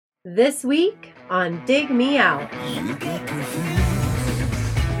This week on Dig Me Out. You got confused,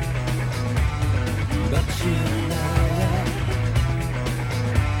 but you know it.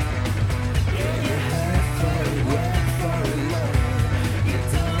 Yeah, you had for it, work for it, love. You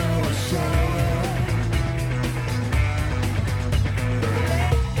don't wanna show it.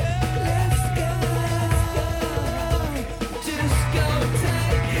 Let's go, just go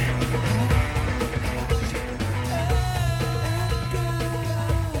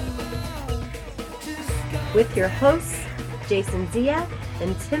With your hosts, Jason Zia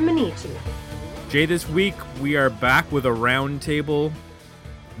and Tim Minichi. Jay, this week we are back with a roundtable,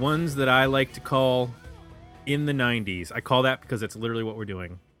 ones that I like to call in the 90s. I call that because that's literally what we're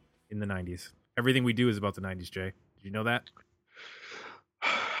doing in the 90s. Everything we do is about the 90s, Jay. Did you know that?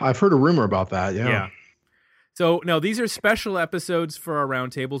 I've heard a rumor about that, yeah. So, no, these are special episodes for our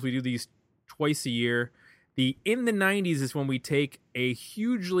roundtables. We do these twice a year. The in the 90s is when we take a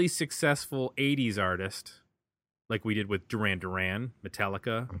hugely successful 80s artist, like we did with Duran Duran,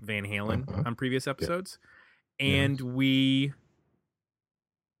 Metallica, Van Halen on previous episodes, and we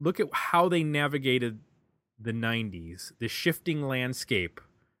look at how they navigated the 90s, the shifting landscape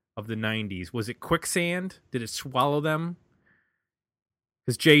of the 90s. Was it quicksand? Did it swallow them?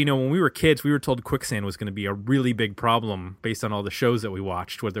 Because, Jay, you know, when we were kids, we were told quicksand was going to be a really big problem based on all the shows that we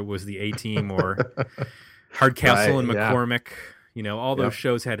watched, whether it was the A-Team or Hardcastle and McCormick. You know, all those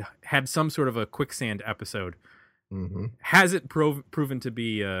shows had some sort of a quicksand episode. Mm-hmm. Hasn't proven to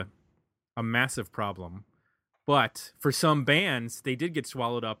be a massive problem. But for some bands, they did get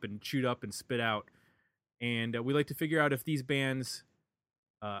swallowed up and chewed up and spit out. And we like to figure out if these bands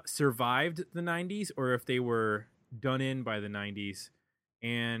survived the 90s or if they were done in by the 90s.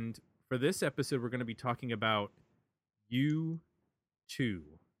 And for this episode, we're going to be talking about U2.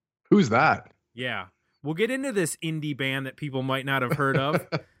 Who's that? Yeah. We'll get into this indie band that people might not have heard of.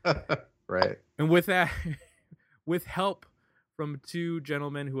 Right. And with that, with help from two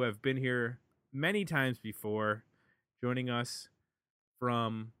gentlemen who have been here many times before, joining us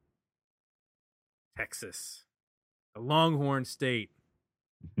from Texas, the Longhorn State,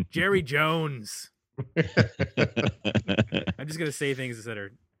 Jerry Jones. I'm just going to say things that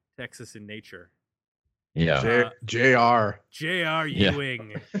are Texas in nature. Yeah. JR. J.R.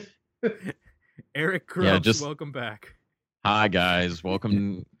 Ewing. Eric Gross, welcome back. Hi, guys.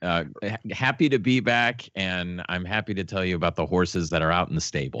 Welcome. Happy to be back, and I'm happy to tell you about the horses that are out in the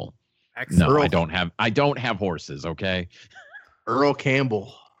stable. Excellent. No, I don't have horses, okay? Earl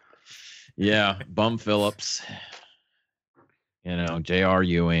Campbell. Yeah, Bum Phillips. You know, J.R.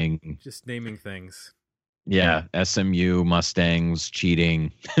 Ewing. Just naming things. Yeah, SMU, Mustangs,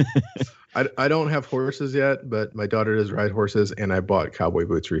 cheating. I don't have horses yet, but my daughter does ride horses, and I bought cowboy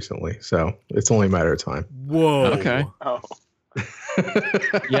boots recently, so it's only a matter of time. Whoa. Okay. Oh.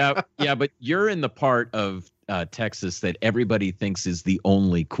 Yeah, but you're in the part of Texas that everybody thinks is the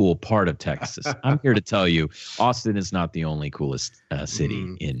only cool part of Texas. I'm here to tell you, Austin is not the only coolest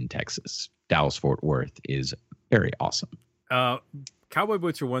city in Texas. Dallas-Fort Worth is very awesome. Cowboy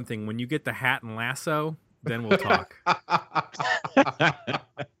boots are one thing. When you get the hat and lasso, then we'll talk.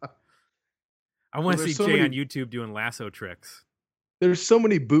 I want to see Jay on YouTube doing lasso tricks. There's so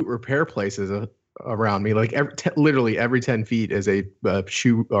many boot repair places around me. Like literally every 10 feet is a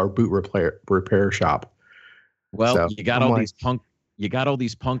shoe or boot repair shop. Well, so, you got all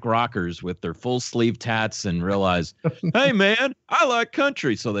these punk rockers with their full sleeve tats and realize, hey man, I like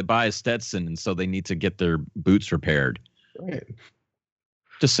country. So they buy a Stetson, and so they need to get their boots repaired. Right.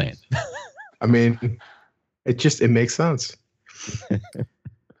 Just saying. I mean, it makes sense.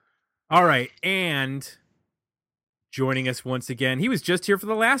 All right, and joining us once again, he was just here for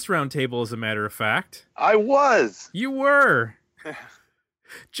the last roundtable, as a matter of fact. I was. You were.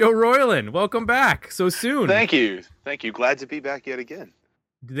 Joe Royland, welcome back so soon. Thank you. Glad to be back yet again.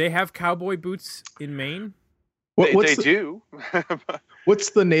 Do they have cowboy boots in Maine? They do. What's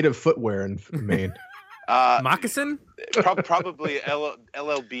the native footwear in Maine? Moccasin? Probably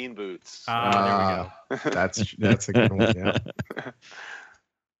LL Bean boots. There we go. That's a good one. Yeah.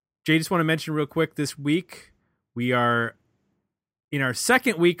 Jay, just want to mention real quick, this week we are in our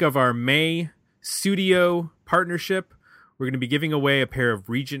second week of our May studio partnership. We're going to be giving away a pair of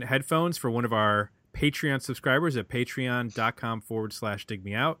Regent headphones for one of our Patreon subscribers at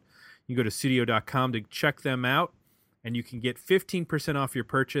patreon.com/digmeout. You can go to studio.com to check them out, and you can get 15% off your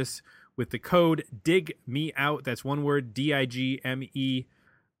purchase with the code DIGMEOUT. That's one word, DIGMEOUT.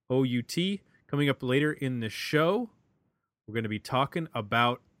 Coming up later in the show, we're going to be talking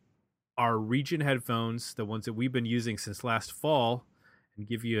about our Regent headphones, the ones that we've been using since last fall, and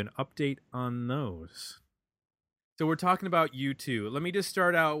give you an update on those. So we're talking about U2. Let me just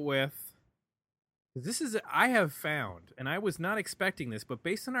start out with, this is, I have found, and I was not expecting this, but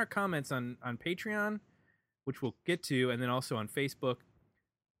based on our comments on Patreon, which we'll get to, and then also on Facebook,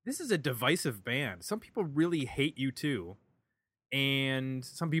 this is a divisive band. Some people really hate U2, and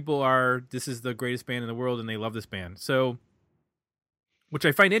some people are, this is the greatest band in the world, and they love this band. So, which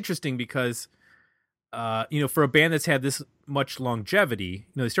I find interesting because, for a band that's had this much longevity,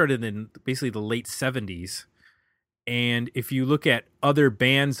 they started in basically the late 70s. And if you look at other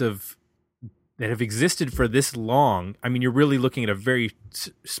bands that have existed for this long, I mean, you're really looking at a very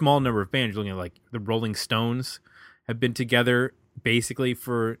small number of bands. You're looking at like the Rolling Stones have been together basically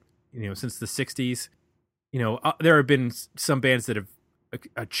for, since the 60s. There have been some bands that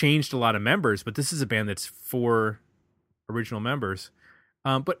have changed a lot of members, but this is a band that's 4 original members.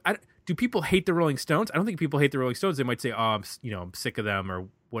 But do people hate the Rolling Stones? I don't think people hate the Rolling Stones. They might say, "Oh, I'm sick of them" or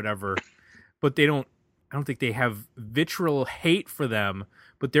whatever, but they don't. I don't think they have vitriol hate for them.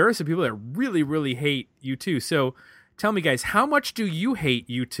 But there are some people that really, really hate U2. So, tell me, guys, how much do you hate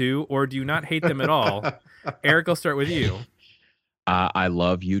U2, or do you not hate them at all? Eric, I'll start with you. I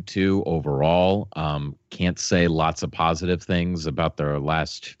love U2 overall. Can't say lots of positive things about their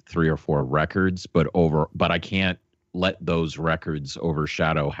last 3 or 4 records, but I can't let those records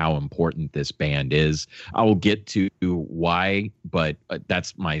overshadow how important this band is. I will get to why, but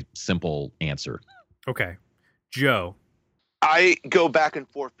that's my simple answer. Okay. Joe. I go back and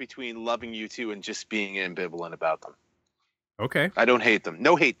forth between loving U2 and just being ambivalent about them. Okay. I don't hate them.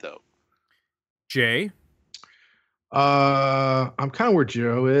 No hate, though. Jay. I'm kind of where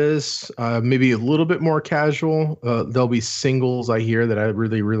Joe is. Maybe a little bit more casual. There'll be singles I hear that I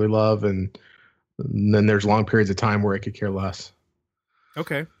really, really love, and then there's long periods of time where I could care less.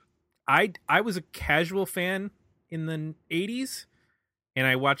 Okay. I was a casual fan in the 80s, and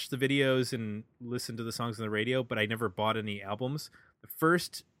I watched the videos and listened to the songs on the radio, but I never bought any albums.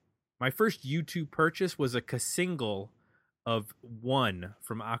 My first U2 purchase was a single of One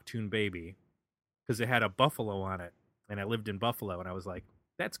from Achtung Baby, because it had a buffalo on it, and I lived in Buffalo, and I was like,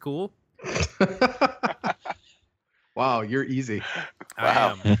 that's cool. Wow, you're easy.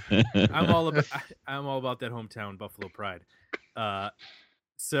 Wow. I am. I'm all about that hometown Buffalo pride.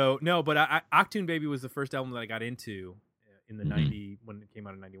 So no, but Achtung Baby was the first album that I got into in the 90 when it came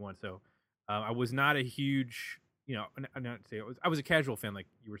out in 91. So I was not a huge, I was a casual fan, like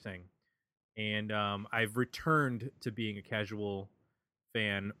you were saying, and I've returned to being a casual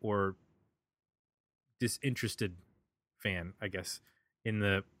fan or disinterested fan, I guess, in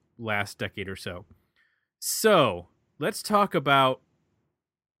the last decade or so. So let's talk about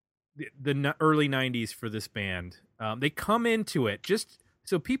the early 90s for this band. They come into it just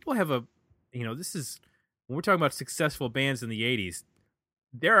so people have this is when we're talking about successful bands in the 80s,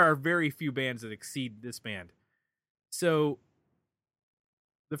 there are very few bands that exceed this band. So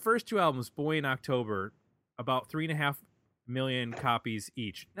the first 2 albums, Boy in October, about 3.5 million copies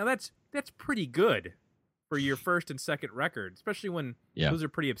each. Now that's pretty good for your first and second record, especially when those are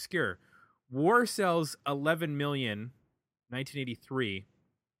pretty obscure. War sells 11 million, 1983.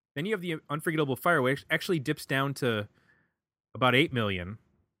 Then you have the Unforgettable Fire, which actually dips down to about 8 million.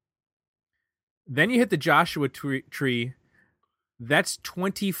 Then you hit the Joshua Tree. That's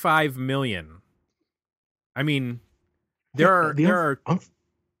 25 million. I mean, there are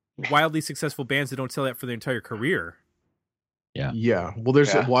wildly successful bands that don't sell that for their entire career. Yeah. Well,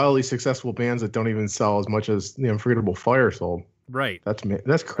 there's wildly successful bands that don't even sell as much as the Unforgettable Fire sold. Right.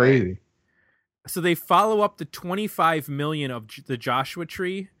 That's crazy. Right. So they follow up the 25 million of the Joshua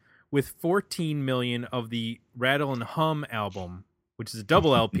Tree with 14 million of the Rattle and Hum album, which is a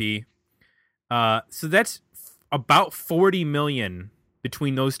double LP. So that's about 40 million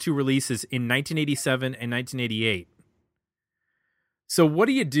between those 2 releases in 1987 and 1988. So what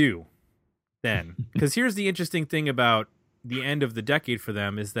do you do then? Because here's the interesting thing about the end of the decade for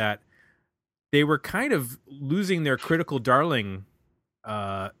them is that they were kind of losing their critical darling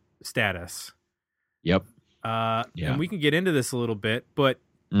status. Yep. And we can get into this a little bit, but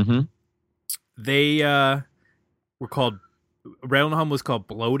they were called, Rattle and Hum was called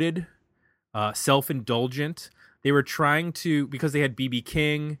Bloated, Self-Indulgent. They were trying to, because they had B.B.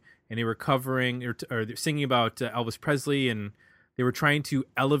 King and they were covering or they're singing about Elvis Presley, and they were trying to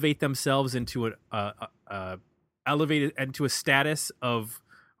elevate themselves into elevated into a status of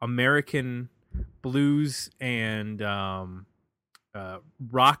American blues and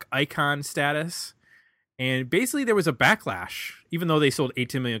rock icon status. And basically there was a backlash. Even though they sold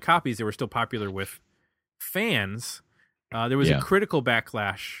 18 million copies, they were still popular with fans. There was a critical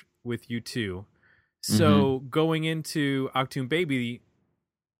backlash with U2. So going into Achtung Baby,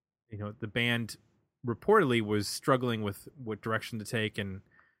 the band reportedly was struggling with what direction to take and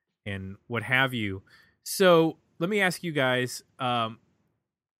what have you. So let me ask you guys: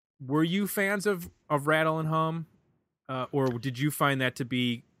 were you fans of Rattle and Hum, or did you find that to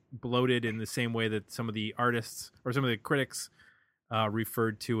be bloated in the same way that some of the artists or some of the critics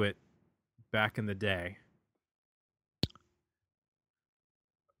referred to it back in the day?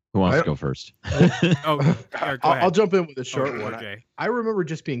 Who wants to go first? Oh, Eric, go ahead. I'll jump in with a short Oh, one. okay. I remember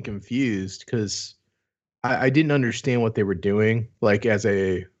just being confused because I didn't understand what they were doing. Like as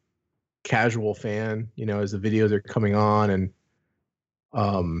a casual fan, as the videos are coming on, and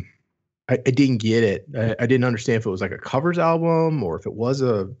I didn't get it. I didn't understand if it was like a covers album or if it was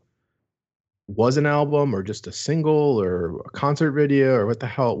an album or just a single or a concert video or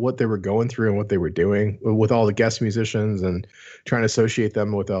what they were going through and what they were doing with all the guest musicians and trying to associate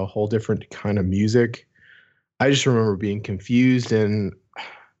them with a whole different kind of music. I just remember being confused and,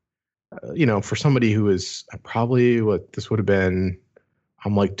 for somebody who is probably this would have been,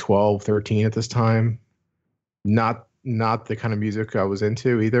 I'm like 12, 13 at this time, not the kind of music I was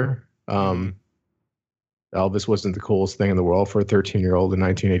into either. Elvis wasn't the coolest thing in the world for a 13-year-old in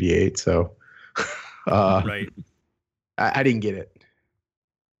 1988. So, Right. I didn't get it.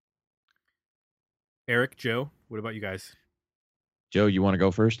 Eric, Joe, what about you guys? Joe, you want to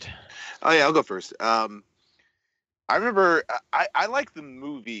go first? Oh yeah, I'll go first. I remember I like the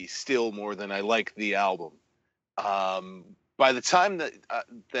movie still more than I like the album. By the time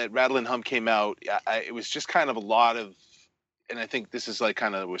that Rattle and Hum came out, it was just kind of a lot of, and I think this is like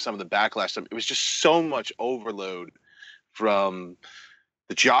kind of where some of the backlash. It was just so much overload from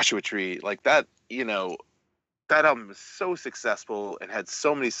the Joshua Tree, like that. That album was so successful and had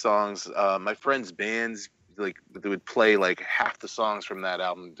so many songs. My friends' bands, like, they would play like half the songs from that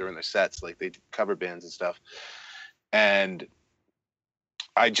album during their sets, like they did cover bands and stuff. And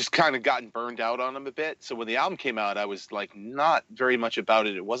I just kind of gotten burned out on them a bit. So when the album came out, I was like not very much about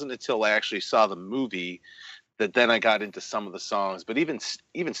it. It wasn't until I actually saw the movie that then I got into some of the songs. But even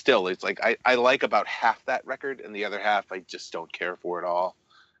still, it's like I like about half that record, and the other half I just don't care for at all.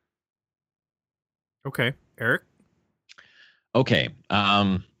 Okay, Eric. Okay.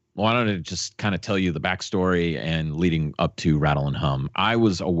 Why don't I just kind of tell you the backstory and leading up to Rattle and Hum. I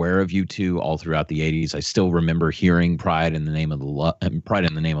was aware of U2 all throughout the 80s. I still remember hearing Pride in the Name of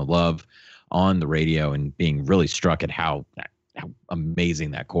Love on the radio and being really struck at how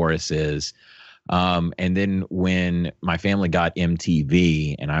amazing that chorus is. And then when my family got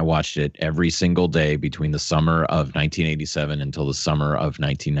MTV and I watched it every single day between the summer of 1987 until the summer of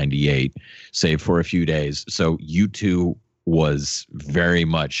 1998, save for a few days. So U2 was very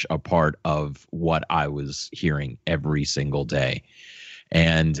much a part of what I was hearing every single day.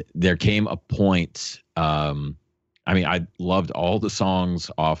 And there came a point, I loved all the songs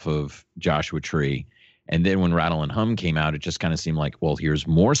off of Joshua Tree. And then when Rattle and Hum came out, it just kind of seemed like, well, here's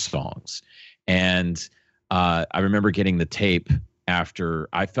more songs. And I remember getting the tape after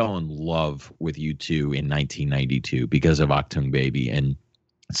I fell in love with U2 in 1992 because of Achtung Baby and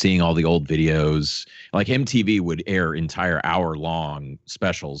seeing all the old videos. Like MTV would air entire hour-long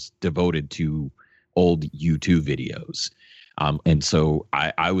specials devoted to old U2 videos. And so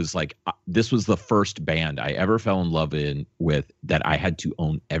I was like, this was the first band I ever fell in love with that I had to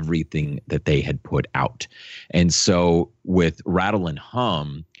own everything that they had put out. And so with Rattle and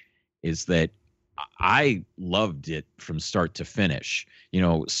Hum is that I loved it from start to finish,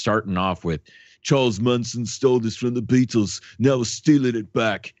 starting off with Charles Manson stole this from the Beatles. Now we're stealing it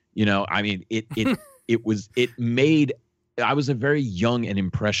back. I was a very young and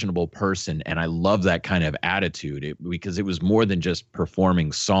impressionable person, and I love that kind of attitude because it was more than just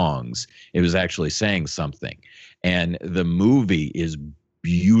performing songs. It was actually saying something. And the movie is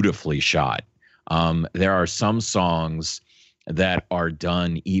beautifully shot. There are some songs that are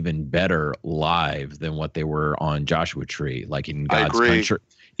done even better live than what they were on Joshua Tree, like in God's Country.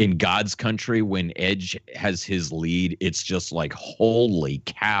 In God's Country, when Edge has his lead, it's just like, holy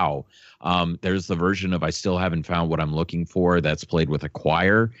cow. There's the version of I Still Haven't Found What I'm Looking For that's played with a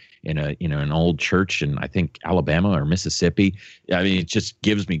choir in an old church in, I think, Alabama or Mississippi. I mean, it just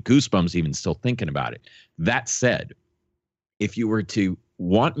gives me goosebumps even still thinking about it. That said, if you were to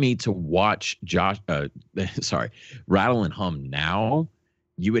want me to watch Rattle and Hum now,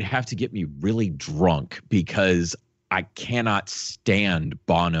 you would have to get me really drunk because I cannot stand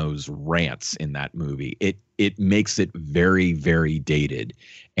Bono's rants in that movie. It makes it very, very dated.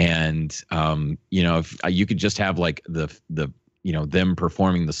 And if you could just have like the them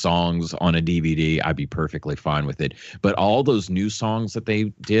performing the songs on a DVD, I'd be perfectly fine with it. But all those new songs that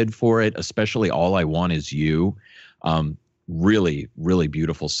they did for it, especially All I Want Is You, really, really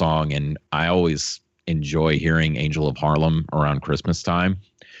beautiful song. And I always enjoy hearing Angel of Harlem around Christmas time.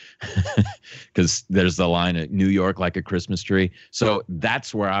 Because there's the line at New York like a Christmas tree. So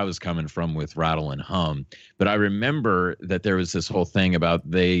that's where I was coming from with Rattle and Hum. But I remember that there was this whole thing about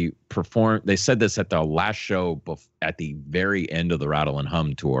they said this at the last show at the very end of the Rattle and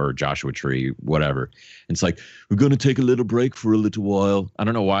Hum tour, Joshua Tree, whatever. And it's like, we're going to take a little break for a little while. I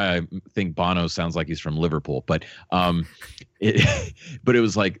don't know why I think Bono sounds like he's from Liverpool, but it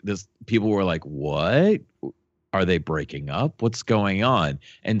was like this. People were like, what? Are they breaking up? What's going on?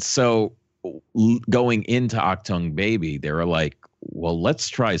 And so going into Achtung Baby, they were like, well, let's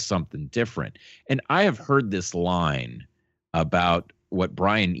try something different. And I have heard this line about what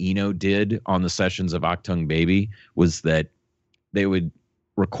Brian Eno did on the sessions of Achtung Baby was that they would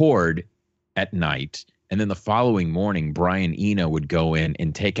record at night, and then the following morning, Brian Eno would go in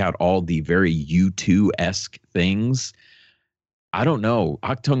and take out all the very U2-esque things. I don't know.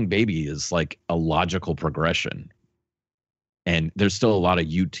 Achtung Baby is like a logical progression. And there's still a lot of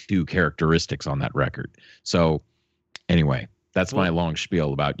U2 characteristics on that record. So anyway, that's my long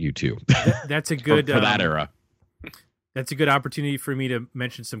spiel about U2. That's a good for that era. That's a good opportunity for me to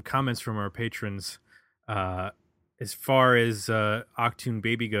mention some comments from our patrons. As far as Achtung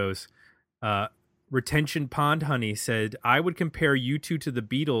Baby goes, Retention Pond Honey said, I would compare U2 to the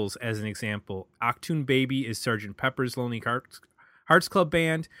Beatles as an example. Achtung Baby is Sgt. Pepper's Lonely Hearts Club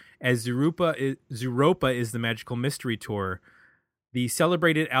Band, as Zooropa is the Magical Mystery Tour. The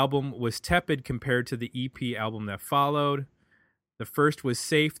celebrated album was tepid compared to the EP album that followed. The first was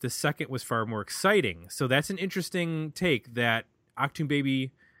safe. The second was far more exciting. So that's an interesting take, that Achtung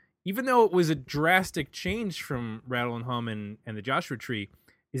Baby, even though it was a drastic change from Rattle and Hum and the Joshua Tree,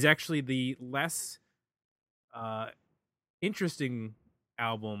 is actually the less interesting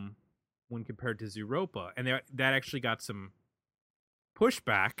album when compared to Zooropa. And that actually got some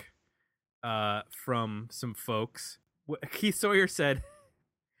pushback from some folks. Keith Sawyer said,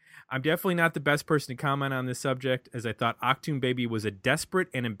 I'm definitely not the best person to comment on this subject, as I thought Achtung Baby was a desperate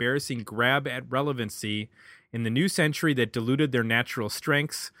and embarrassing grab at relevancy in the new century that diluted their natural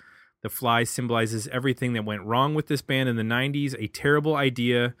strengths. The fly symbolizes everything that went wrong with this band in the 90s, a terrible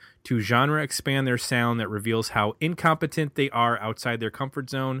idea to genre expand their sound that reveals how incompetent they are outside their comfort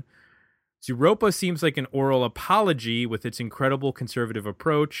zone. Zooropa seems like an oral apology with its incredible conservative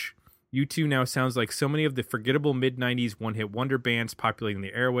approach. U2 now sounds like so many of the forgettable mid-90s one-hit wonder bands populating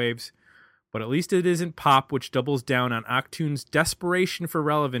the airwaves. But at least it isn't pop, which doubles down on Achtung's desperation for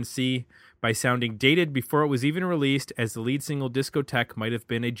relevancy by sounding dated before it was even released, as the lead single Discotheque might have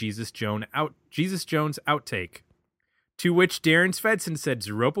been a Jesus Jones outtake. To which Darren Svedson said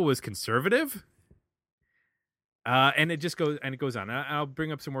Zooropa was conservative? And it goes on. I'll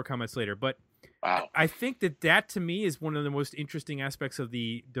bring up some more comments later, but Wow. I think that to me is one of the most interesting aspects of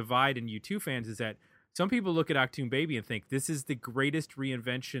the divide in U2 fans, is that some people look at Achtung Baby and think this is the greatest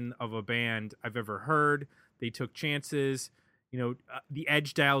reinvention of a band I've ever heard. They took chances. The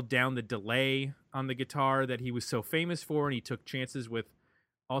Edge dialed down the delay on the guitar that he was so famous for, and he took chances with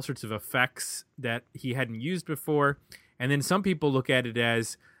all sorts of effects that he hadn't used before. And then some people look at it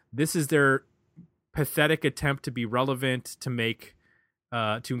as this is their pathetic attempt to be relevant, to make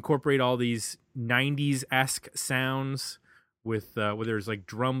to incorporate all these 90s-esque sounds with whether there's like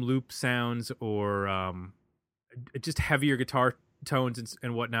drum loop sounds or just heavier guitar tones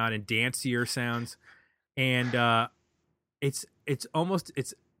and whatnot, and dancier sounds. And it's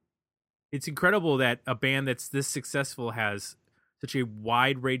incredible that a band that's this successful has such a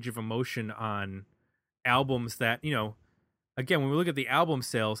wide range of emotion on albums that, again, when we look at the album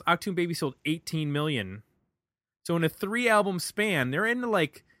sales, Achtung Baby sold 18 million. So in a 3-album span, they're into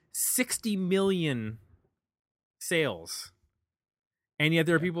like 60 million sales. And yet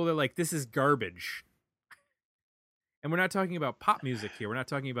there are people that are like, this is garbage. And we're not talking about pop music here. We're not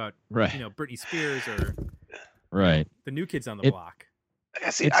talking about, Britney Spears or the New Kids on the Block.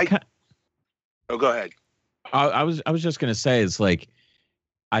 Go ahead. I was just going to say, it's like,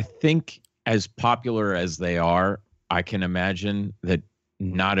 I think as popular as they are, I can imagine that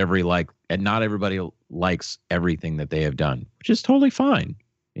not everybody likes everything that they have done, which is totally fine.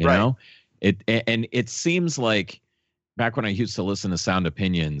 You know, it seems like back when I used to listen to Sound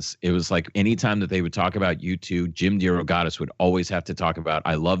Opinions, it was like anytime that they would talk about U2, Jim DeRogatis would always have to talk about,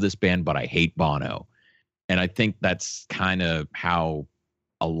 I love this band, but I hate Bono. And I think that's kind of how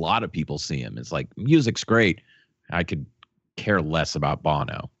a lot of people see him. It's like, music's great, I could care less about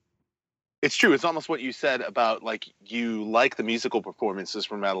Bono. It's true. It's almost what you said about, like, you like the musical performances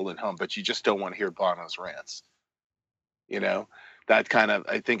from Rattle and Hum, but you just don't want to hear Bono's rants. that kind of,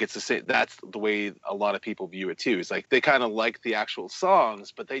 I think it's the same. That's the way a lot of people view it too. It's like they kind of like the actual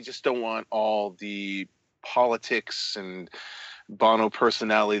songs, but they just don't want all the politics and Bono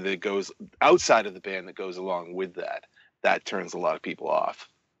personality that goes outside of the band that goes along with that. That turns a lot of people off.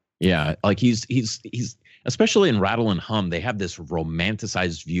 Yeah, like he's especially in Rattle and Hum, they have this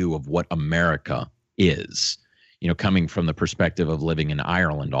romanticized view of what America is, you know, coming from the perspective of living in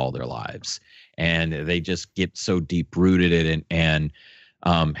Ireland all their lives. And they just get so deep rooted in it. And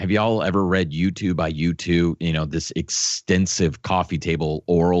have y'all ever read U2 by U2? You know, this extensive coffee table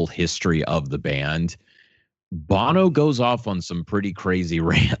oral history of the band. Bono goes off on some pretty crazy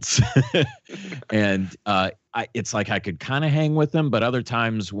rants. And it's like I could kind of hang with him, but other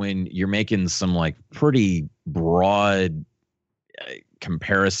times when you're making some like pretty broad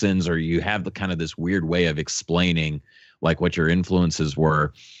comparisons, or you have the kind of this weird way of explaining like what your influences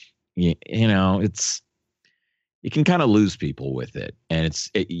were, you know, you can kind of lose people with it. And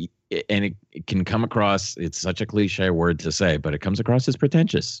it can come across, it's such a cliche word to say, but it comes across as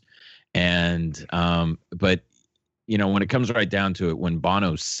pretentious. And but you know, when it comes right down to it, when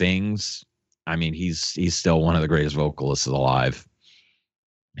Bono sings, I mean, he's still one of the greatest vocalists alive,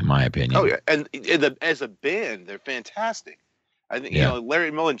 in my opinion. Oh yeah, and as a band, they're fantastic. I think you know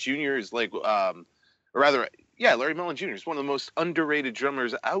Larry Mullen Jr. is like, or rather, yeah, Larry Mullen Jr. is one of the most underrated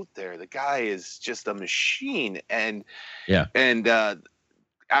drummers out there. The guy is just a machine, and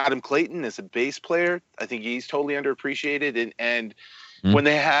Adam Clayton is a bass player. I think he's totally underappreciated, and when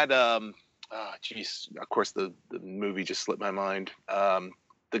they had of course the movie just slipped my mind.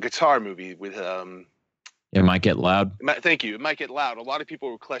 The guitar movie with It Might Get Loud. Thank you. It Might Get Loud. A lot of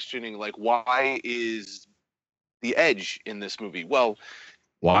people were questioning, like, why is the Edge in this movie? Well,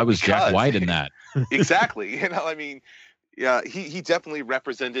 why was Jack White in that? Exactly. You know, I mean, yeah, he definitely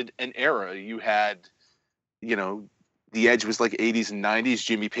represented an era. You had, you know, the Edge was like 80s and 90s.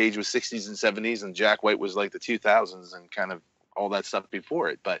 Jimmy Page was 60s and 70s, and Jack White was like the 2000s and kind of all that stuff before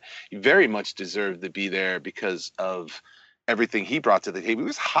it. But he very much deserved to be there because of everything he brought to the table. He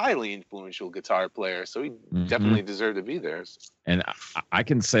was a highly influential guitar player, so he definitely deserved to be there. And I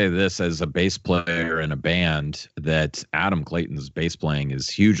can say this as a bass player in a band, that Adam Clayton's bass playing is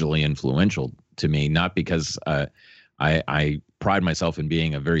hugely influential to me, not because I pride myself in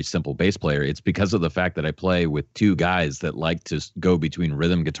being a very simple bass player. It's because of the fact that I play with two guys that like to go between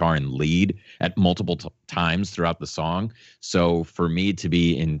rhythm guitar and lead at multiple times throughout the song. So for me to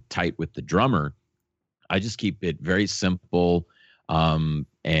be in tight with the drummer, I just keep it very simple,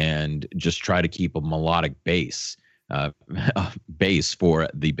 and just try to keep a melodic bass for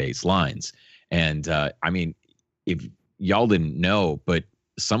the bass lines. And I mean, if y'all didn't know, but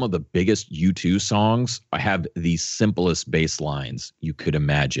some of the biggest U2 songs have the simplest bass lines you could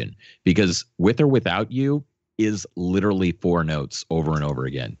imagine, because With or Without You is literally 4 notes over and over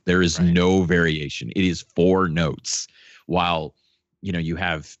again. There is no variation. It is 4 notes, while, you know, you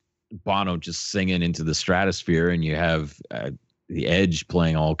have Bono just singing into the stratosphere, and you have the Edge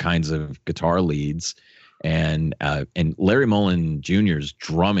playing all kinds of guitar leads, and Larry Mullen Jr.'s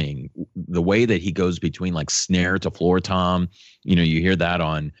drumming, the way that he goes between like snare to floor tom, you know, you hear that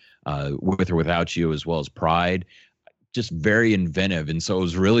on With or Without You as well as Pride, just very inventive. And so it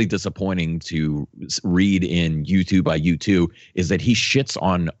was really disappointing to read in U2 by U2 is that he shits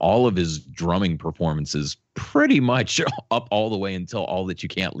on all of his drumming performances pretty much up all the way until All That You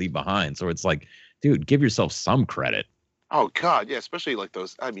Can't Leave Behind. So it's like, dude, give yourself some credit. Oh God, yeah, especially like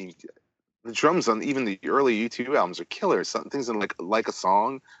those. I mean, the drums on even the early U2 albums are killer. Some things in like a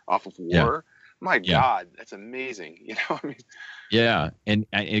song off of War. My God, that's amazing. You know, I mean, yeah, and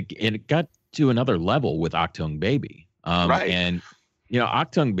it got to another level with Achtung Baby. And you know,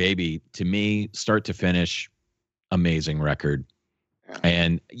 Achtung Baby, to me, start to finish, amazing record.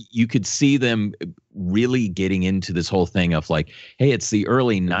 And you could see them really getting into this whole thing of like, hey, it's the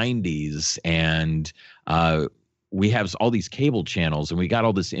early 90s, and we have all these cable channels, and we got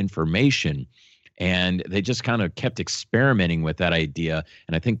all this information, and they just kind of kept experimenting with that idea.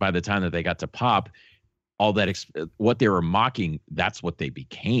 And I think by the time that they got to pop, all that what they were mocking, that's what they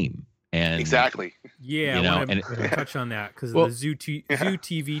became. And exactly. Yeah, you know, I want to touch on that because of the Zoo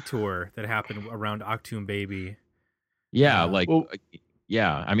TV tour that happened around Achtung Baby. Yeah,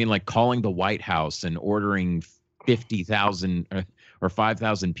 yeah. I mean, like calling the White House and ordering 50,000 or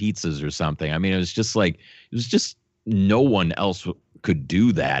 5,000 pizzas or something. I mean, it was just no one else could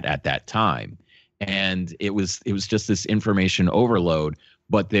do that at that time, and it was just this information overload.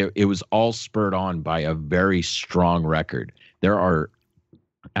 But it was all spurred on by a very strong record. There are,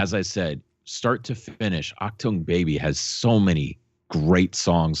 as I said, start to finish, Achtung Baby has so many great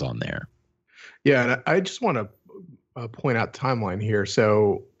songs on there. Yeah, and I just want to point out timeline here.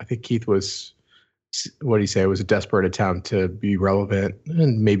 So I think Keith was, what did he say? It was a desperate attempt to be relevant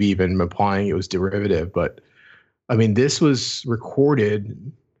and maybe even implying it was derivative. But I mean, this was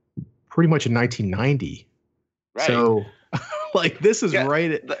recorded pretty much in 1990. Right. So like this is Yeah,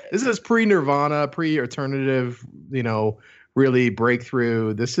 this is pre-Nirvana, pre-alternative, really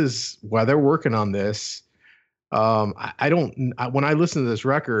breakthrough. This is why they're working on this. When I listened to this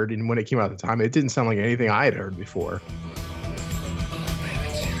record and when it came out at the time, it didn't sound like anything I had heard before.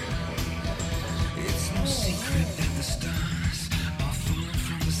 It's no secret that the stars are falling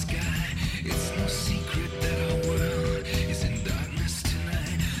from the sky. It's no secret that our world is in darkness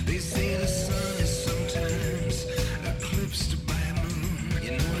tonight. They say the sun is sometimes eclipsed by a moon.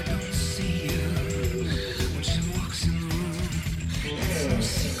 You know I don't see you when she walks in the room. It's no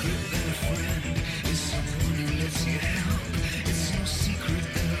secret that a friend is someone who lets you help. It's no secret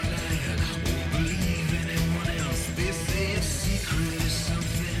that a liar won't believe anyone else. They say a secret is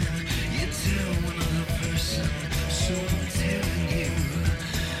something you tell one other person. So I'm telling you,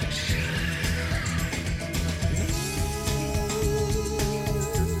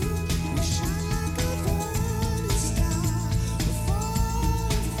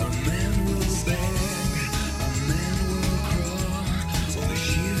 a man will beg, a man will crawl on the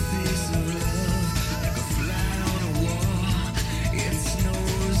sheer face of love, like a fly on a wall. It's no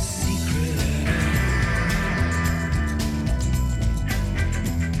secret.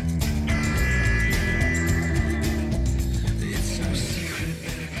 It's no secret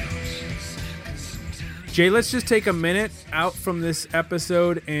that a conscience can sometimes. Jay, let's just take a minute out from this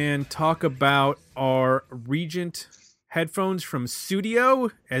episode and talk about our Regent headphones from Studio.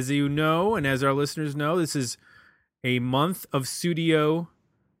 As you know, and as our listeners know, this is a month of Studio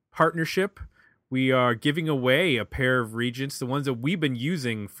partnership. We are giving away a pair of Regents, the ones that we've been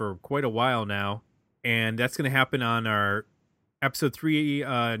using for quite a while now. And that's going to happen on our episode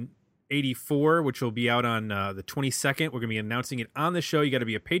 384, which will be out on the 22nd. We're going to be announcing it on the show. You got to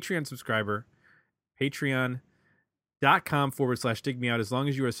be a Patreon subscriber. Patreon.com/digmeout. As long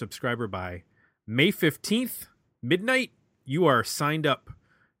as you are a subscriber by May 15th, midnight, you are signed up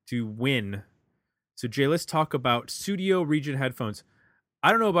to win. So, Jay, let's talk about Studio Regent headphones.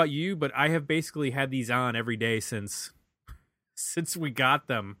 I don't know about you, but I have basically had these on every day since we got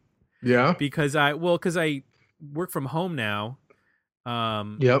them. Yeah. Because I work from home now.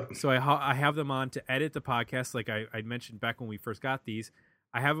 Yep. So I have them on to edit the podcast, like I mentioned back when we first got these.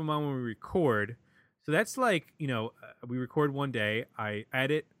 I have them on when we record. So that's like, we record one day, I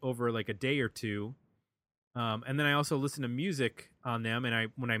edit over like a day or two, and then I also listen to music on them.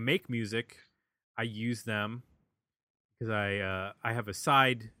 And when I make music, I use them because I have a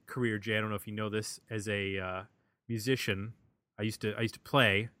side career, Jay. I don't know if you know this, as a musician. I used to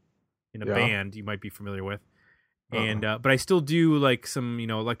play in a band you might be familiar with. And but I still do like some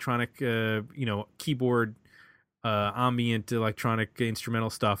electronic keyboard ambient electronic instrumental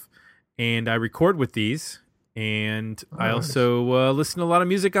stuff, and I record with these, and I also listen to a lot of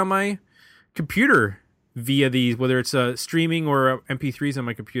music on my computer via these, whether it's streaming or MP3s on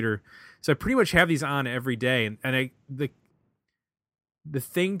my computer. So I pretty much have these on every day, and the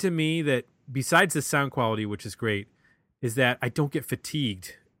thing to me that, besides the sound quality, which is great, is that I don't get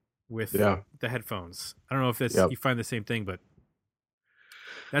fatigued with the headphones. I don't know if that's you find the same thing, but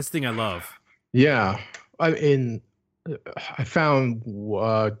that's the thing I love. Yeah. I found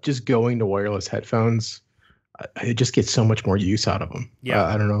just going to wireless headphones, I just get so much more use out of them. Yeah.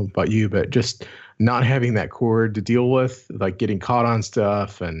 I don't know about you, but just not having that cord to deal with, like getting caught on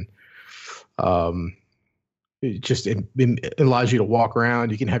stuff, and it allows you to walk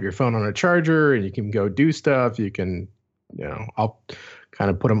around. You can have your phone on a charger and you can go do stuff. You can, I'll kind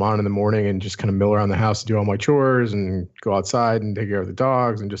of put them on in the morning and just kind of mill around the house and do all my chores and go outside and take care of the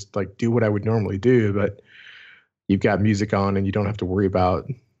dogs and just like do what I would normally do. But you've got music on and you don't have to worry about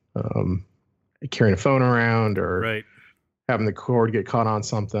carrying a phone around or having the cord get caught on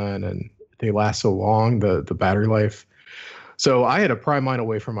something, and they last so long, the battery life. So I had to pry mine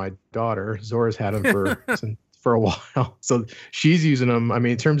away from my daughter. Zora's had them for a while. So she's using them. I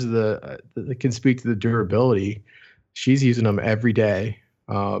mean, in terms of the can speak to the durability, she's using them every day,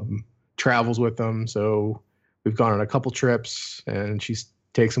 travels with them. So we've gone on a couple trips and she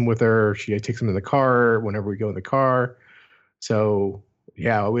takes them with her. She takes them in the car whenever we go in the car. So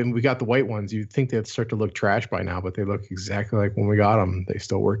yeah, when we got the white ones, you'd think they'd start to look trash by now, but they look exactly like when we got them. They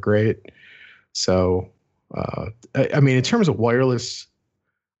still work great. So, I mean, in terms of wireless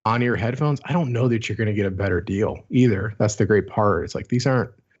on-ear headphones, I don't know that you're going to get a better deal either. That's the great part. It's like, these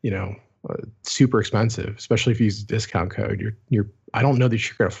aren't, super expensive, especially if you use a discount code. I don't know that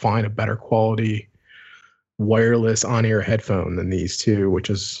you're going to find a better quality wireless on-air headphone than these two, which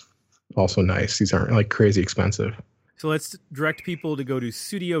is also nice. These aren't like crazy expensive. So let's direct people to go to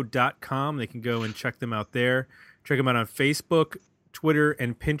Sudio.com. They can go and check them out there. Check them out on Facebook, Twitter,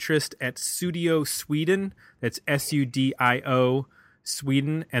 and Pinterest at Sudio Sweden. That's Sudio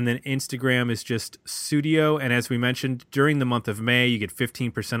Sweden. And then Instagram is just Sudio. And as we mentioned, during the month of May, you get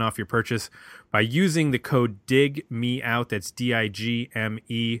 15% off your purchase by using the code DIGMEOUT. That's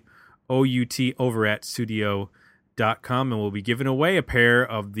DIGMEOUT over at Sudio.com. And we'll be giving away a pair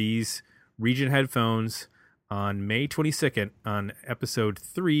of these Region headphones on May 22nd on episode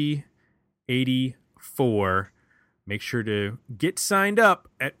 384. Make sure to get signed up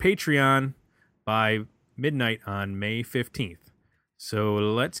at Patreon by midnight on May 15th. So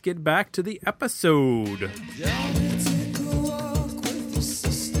let's get back to the episode.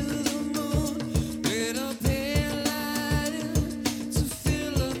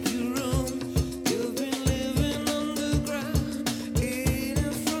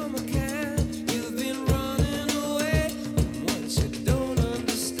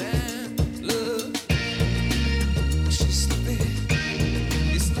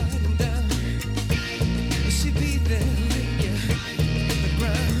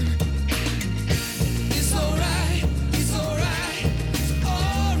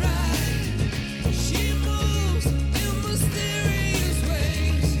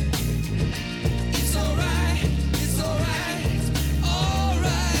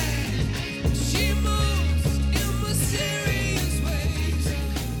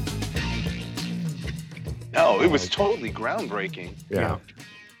 No, it was totally groundbreaking. Yeah.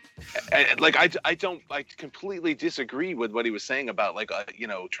 And, like I completely disagree with what he was saying about like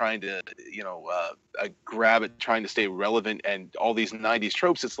trying to grab it, trying to stay relevant and all these 90s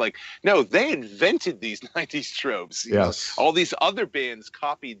tropes. It's like, no, they invented these 90s tropes. You know? All these other bands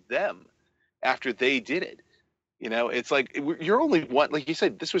copied them after they did it. You know, it's like you're only one, like you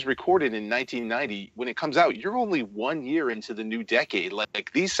said, this was recorded in 1990. When it comes out, you're only 1 year into the new decade.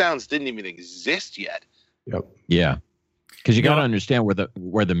 Like these sounds didn't even exist yet. Yep. Yeah. Because you got to understand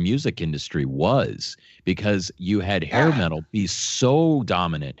where the music industry was, because you had hair metal be so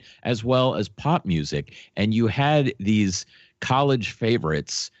dominant as well as pop music, and you had these college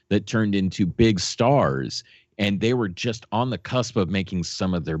favorites that turned into big stars, and they were just on the cusp of making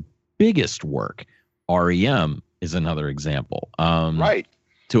some of their biggest work. REM is another example. Right.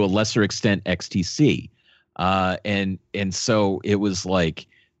 To a lesser extent, XTC, and so it was like,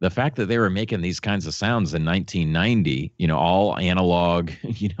 the fact that they were making these kinds of sounds in 1990, all analog,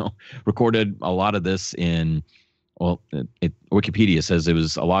 recorded a lot of this in, Wikipedia says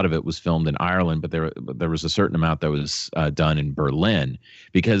a lot of it was filmed in Ireland, but there was a certain amount that was done in Berlin,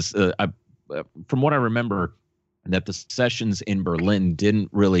 because from what I remember, that the sessions in Berlin didn't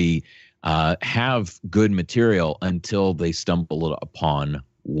really have good material until they stumbled upon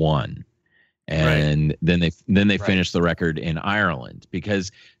one. And then they finished the record in Ireland,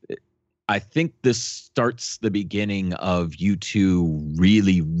 because I think this starts the beginning of U2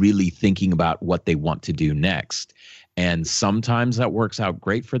 really, really thinking about what they want to do next. And sometimes that works out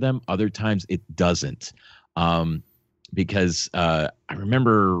great for them. Other times it doesn't. Because I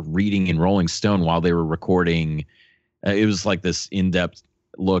remember reading in Rolling Stone while they were recording, it was like this in-depth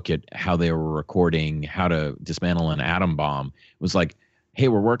look at how they were recording How to Dismantle an Atom Bomb. It was like, hey,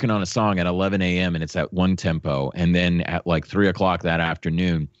 we're working on a song at 11 a.m. and it's at one tempo. And then at like 3 o'clock that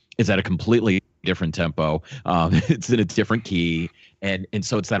afternoon, it's at a completely different tempo. It's in a different key. And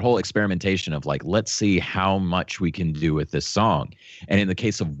so it's that whole experimentation of like, let's see how much we can do with this song. And in the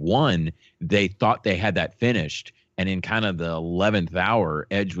case of One, they thought they had that finished. And in kind of the 11th hour,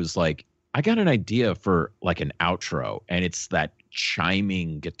 Edge was like, I got an idea for like an outro. And it's that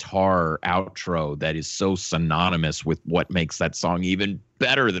chiming guitar outro that is so synonymous with what makes that song even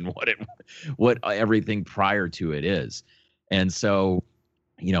better than what everything prior to it is. And so,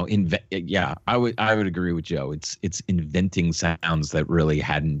 I would agree with Joe. It's inventing sounds that really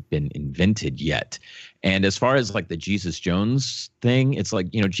hadn't been invented yet. And as far as like the Jesus Jones thing, it's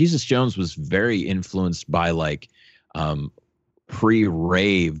like, Jesus Jones was very influenced by like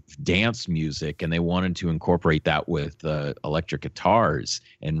pre-rave dance music, and they wanted to incorporate that with electric guitars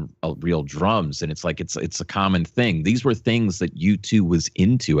and real drums. And it's like it's a common thing. These were things that U2 was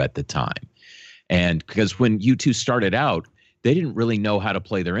into at the time. And because when U2 started out, they didn't really know how to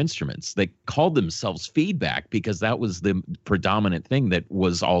play their instruments. They called themselves Feedback because that was the predominant thing that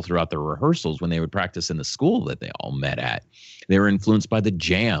was all throughout their rehearsals when they would practice in the school that they all met at. They were influenced by the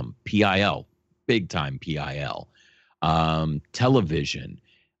Jam, PIL, big time PIL. Television,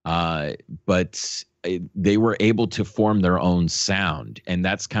 but they were able to form their own sound. And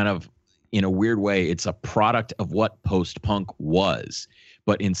that's kind of, in a weird way, it's a product of what post-punk was.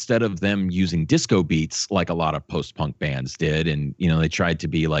 But instead of them using disco beats like a lot of post-punk bands did, and they tried to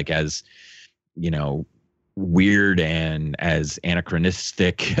be like as weird and as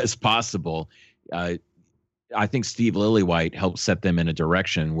anachronistic as possible, I think Steve Lillywhite helped set them in a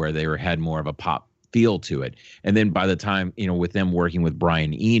direction where they had more of a pop feel to it. And then by the time, with them working with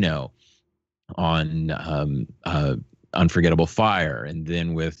Brian Eno on Unforgettable Fire, and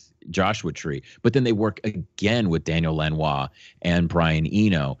then with Joshua Tree, but then they work again with Daniel Lanois and Brian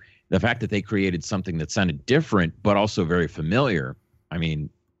Eno. The fact that they created something that sounded different but also very familiar. I mean,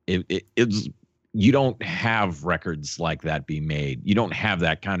 it's you don't have records like that be made. You don't have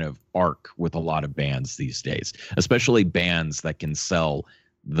that kind of arc with a lot of bands these days, especially bands that can sell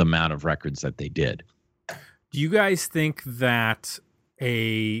the amount of records that they did. Do you guys think that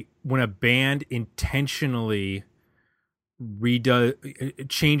when a band intentionally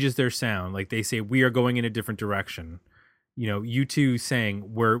changes their sound, like they say we are going in a different direction, U2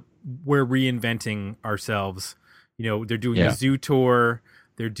 saying we're reinventing ourselves, they're doing a Zoo tour,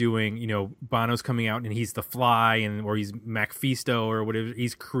 they're doing, Bono's coming out and he's the Fly, or he's Macfisto or whatever,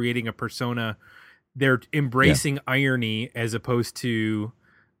 he's creating a persona. They're embracing irony as opposed to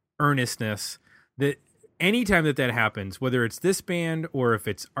earnestness. That anytime that happens, whether it's this band or if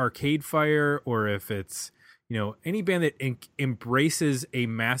it's Arcade Fire or if it's any band that embraces a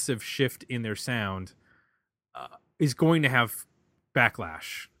massive shift in their sound is going to have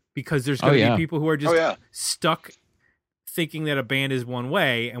backlash, because there's going to be people who are just stuck thinking that a band is one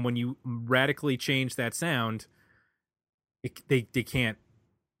way, and when you radically change that sound, they can't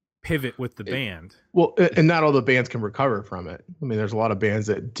pivot with the band. Well, and not all the bands can recover from it. I mean, there's a lot of bands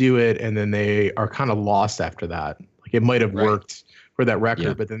that do it and then they are kind of lost after that. Like it might have worked for that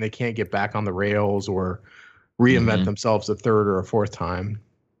record, but then they can't get back on the rails or reinvent themselves a third or a fourth time.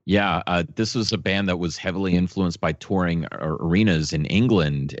 Yeah, this was a band that was heavily influenced by touring arenas in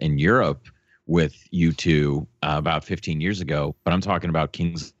England and Europe with U2 about 15 years ago, but I'm talking about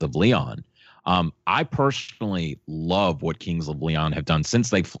Kings of Leon. I personally love what Kings of Leon have done since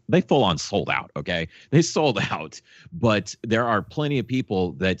they full on sold out. Okay, they sold out, but there are plenty of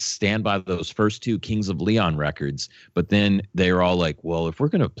people that stand by those first two Kings of Leon records. But then they're all like, "Well, if we're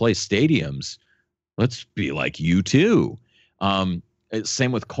going to play stadiums, let's be like U2."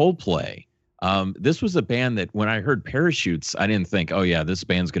 Same with Coldplay. This was a band that when I heard Parachutes, I didn't think, "Oh yeah, this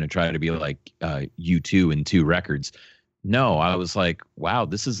band's going to try to be like U2 in two records." No, I was like, wow,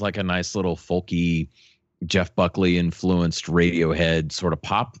 this is like a nice little folky, Jeff Buckley influenced Radiohead sort of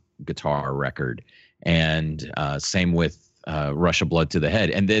pop guitar record. And same with Rush of Blood to the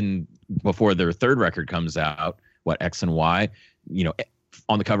Head. And then before their third record comes out, X and Y,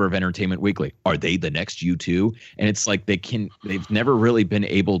 on the cover of Entertainment Weekly, are they the next U2? And it's like they've never really been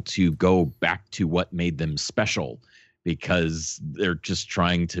able to go back to what made them special, because they're just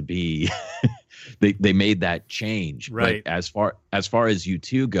trying to be they made that change. Right. But as far as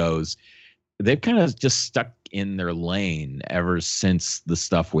U2 goes, they've kind of just stuck in their lane ever since the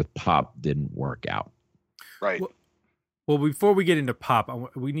stuff with pop didn't work out. Right. Well, before we get into pop,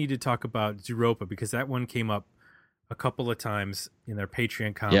 we need to talk about Zooropa, because that one came up a couple of times in their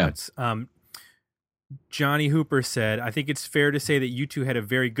Patreon comments. Johnny Hooper said, "I think it's fair to say that U2 had a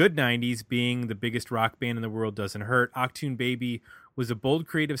very good 90s. Being the biggest rock band in the world doesn't hurt. Achtung Baby was a bold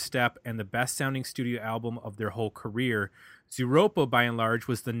creative step and the best sounding studio album of their whole career. Zooropa, by and large,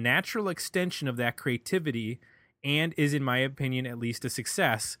 was the natural extension of that creativity and is, in my opinion, at least a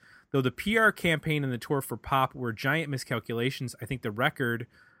success. Though the PR campaign and the tour for pop were giant miscalculations, I think the record,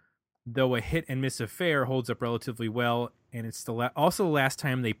 though a hit and miss affair, holds up relatively well, and it's also the last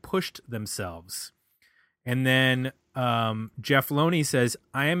time they pushed themselves." And then Jeff Loney says,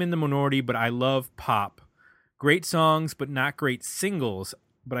 "I am in the minority, but I love pop. Great songs, but not great singles.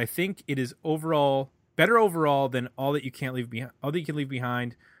 But I think it is better overall than All That You Can Leave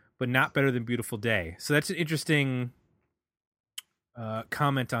Behind, but not better than Beautiful Day." So that's an interesting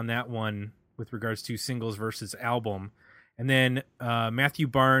comment on that one with regards to singles versus album. And then Matthew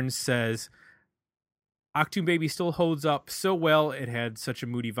Barnes says, "Achtung Baby still holds up so well. It had such a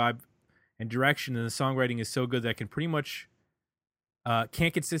moody vibe and direction, and the songwriting is so good that I can pretty much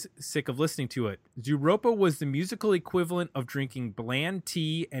can't get sick of listening to it. Zooropa was the musical equivalent of drinking bland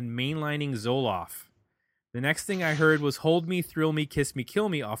tea and mainlining Zoloft. The next thing I heard was Hold Me, Thrill Me, Kiss Me, Kill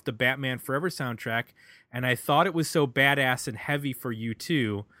Me off the Batman Forever soundtrack, and I thought it was so badass and heavy for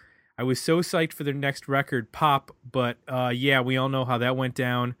U2. I was so psyched for their next record, Pop, but yeah, we all know how that went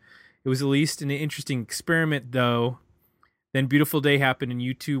down. It was at least an interesting experiment, though. Then Beautiful Day happened, and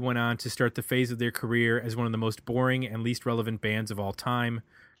U2 went on to start the phase of their career as one of the most boring and least relevant bands of all time.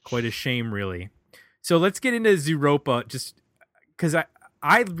 Quite a shame, really. So let's get into Zooropa, just because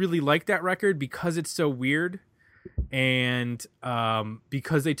I really like that record because it's so weird, and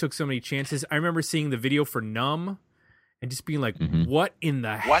because they took so many chances. I remember seeing the video for Numb and just being like, what in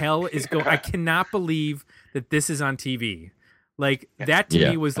the hell is going? I cannot believe that this is on TV. Like, that to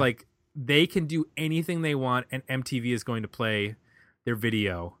me was like, they can do anything they want, and MTV is going to play their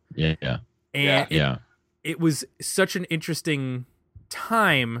video. It was such an interesting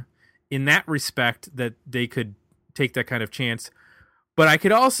time in that respect that they could take that kind of chance. But I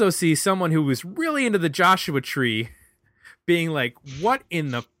could also see someone who was really into the Joshua Tree being like, what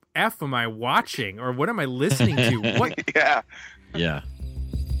in the F am I watching? Or what am I listening to? What? Yeah.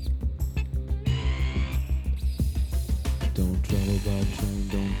 Don't travel by train,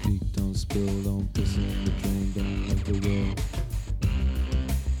 don't peek, don't spill, don't piss in the drain, don't like the world.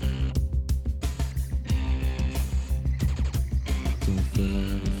 Don't feel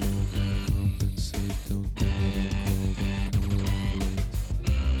like anything, don't compensate, don't do what I'm called, don't know where I'm late.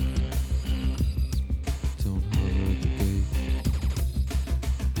 Don't holler at the gate.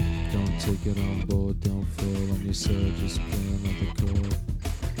 Don't take it on board, don't fall on yourself, just play another chord.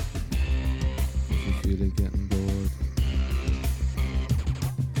 If you feel it getting bored.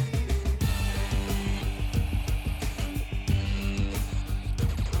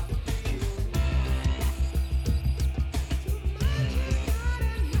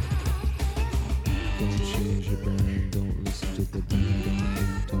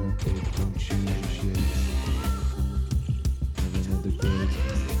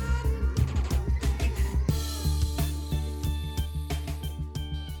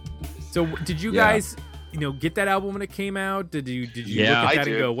 So did you guys, get that album when it came out? Did you look at that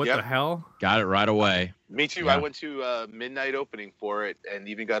and go, what the hell? Got it right away. Me too. Yeah. I went to midnight opening for it and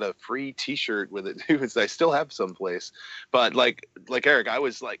even got a free T-shirt with it too. I still have someplace. But like Eric, I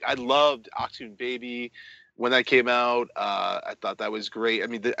loved Achtung Baby when that came out. I thought that was great. I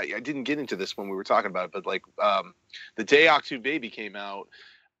mean, I didn't get into this when we were talking about it, but the day Achtung Baby came out,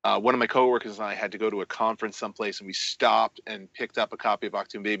 one of my coworkers and I had to go to a conference someplace, and we stopped and picked up a copy of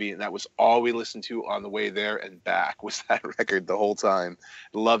Achtung Baby, and that was all we listened to on the way there and back was that record the whole time.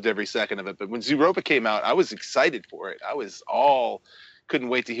 Loved every second of it. But when Zooropa came out, I was excited for it. Couldn't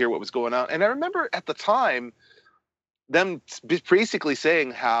wait to hear what was going on. And I remember at the time them basically saying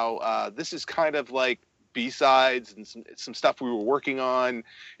how this is kind of like B-sides and some stuff we were working on.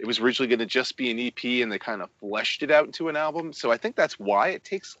 It was originally going to just be an EP, and they kind of fleshed it out into an album. So I think that's why it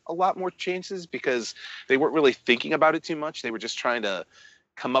takes a lot more chances, because they weren't really thinking about it too much. They were just trying to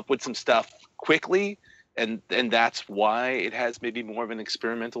come up with some stuff quickly, and that's why it has maybe more of an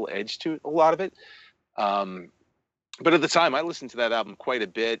experimental edge to a lot of it. But at the time, I listened to that album quite a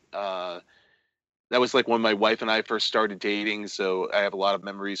bit. That was like when my wife and I first started dating, so I have a lot of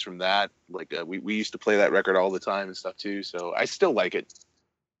memories from that. Like we used to play that record all the time and stuff too, so I still like it.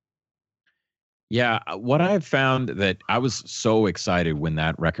 Yeah, what I've found that I was so excited when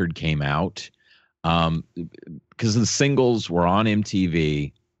that record came out, because the singles were on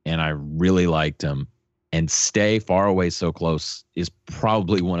MTV and I really liked them. And Stay Far Away So Close is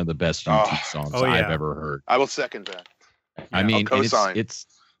probably one of the best UT songs I've ever heard. I will second that. I mean, it's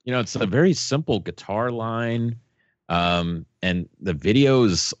it's a very simple guitar line, and the video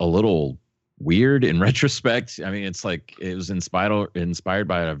is a little weird in retrospect. I mean, it's like it was inspired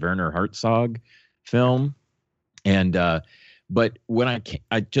by a Werner Herzog film, and but when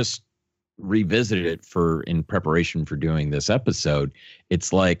I just revisited it in preparation for doing this episode,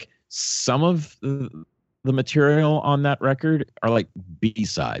 it's like some of the material on that record are like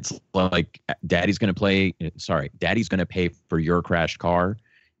B-sides, like Daddy's Gonna Pay for Your Crashed Car.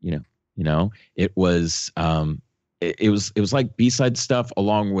 It was it was like B-side stuff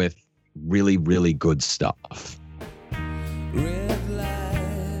along with really, really good stuff. Red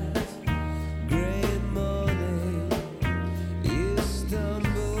light, gray morning,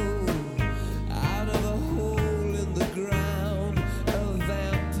 Istanbul, out of a hole in the ground, a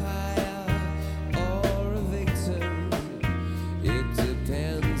vampire or a victim. It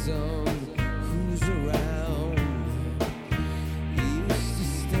depends on who's around. Used to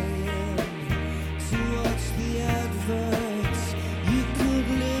stand to watch the adverts. You could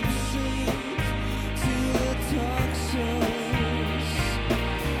lip sync to the talk shows.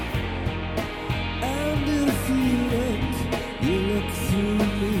 And if you look through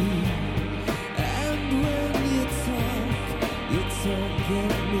me. And when you talk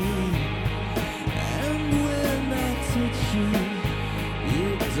at me. And when I touch you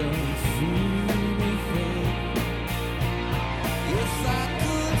don't feel anything. If I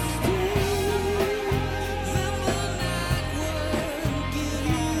could stay, then the night would give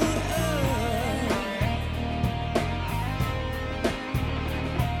you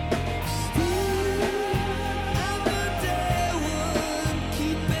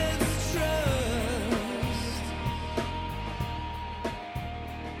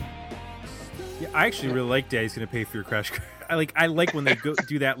Yeah, I actually really like Daddy's Gonna Pay for Your Crash Car. I like when they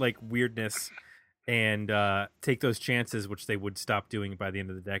do that like weirdness and take those chances, which they would stop doing by the end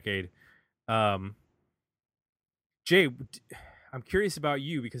of the decade. Jay, I'm curious about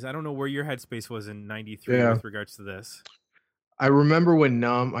you because I don't know where your headspace was in '93 Yeah. with regards to this. I remember when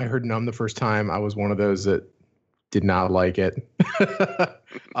I heard Numb the first time. I was one of those that did not like it.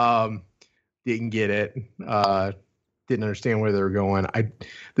 Didn't get it. Didn't understand where they were going.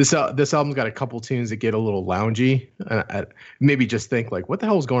 This album's got a couple tunes that get a little loungy. I maybe just think like, what the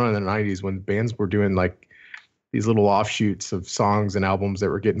hell was going on in the '90s when bands were doing like these little offshoots of songs and albums that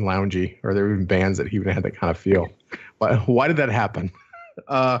were getting loungy, or there were even bands that even had that kind of feel. Why did that happen?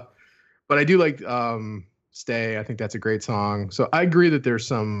 But I do like Stay. I think that's a great song. So I agree that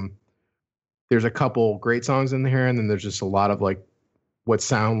there's a couple great songs in there, and then there's just a lot of like what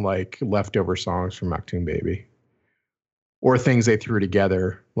sound like leftover songs from Achtung Baby, or things they threw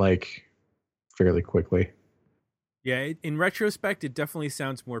together like fairly quickly. Yeah, in retrospect, it definitely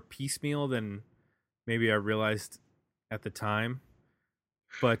sounds more piecemeal than maybe I realized at the time.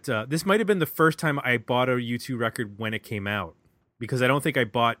 But this might have been the first time I bought a U2 record when it came out, because I don't think I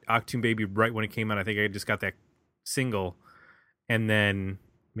bought Achtung Baby right when it came out. I think I just got that single and then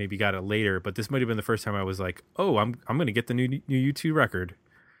maybe got it later. But this might have been the first time I was like, oh, I'm going to get the new U2 record.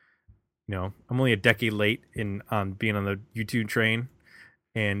 You know, I'm only a decade late on being on the U2 train,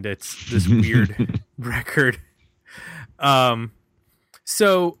 and it's this weird record.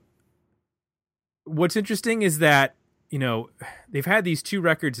 So what's interesting is that, you know, they've had these two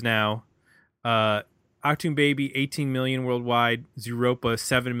records now. Achtung Baby, 18 million worldwide. Zooropa,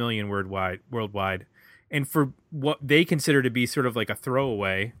 7 million worldwide. And for what they consider to be sort of like a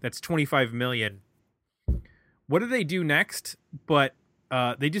throwaway, that's 25 million. What do they do next? But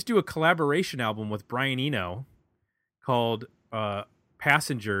they just do a collaboration album with Brian Eno called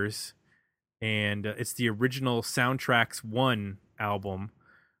Passengers. And it's the original Soundtracks 1 album,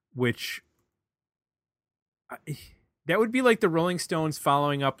 which... that would be like the Rolling Stones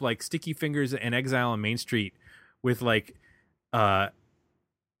following up like Sticky Fingers and Exile on Main Street with like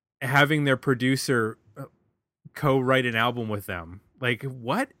having their producer co-write an album with them. Like,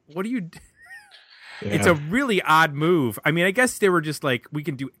 what do you Yeah. It's a really odd move. I mean, I guess they were just like, we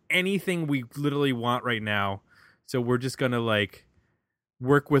can do anything we literally want right now, so we're just gonna like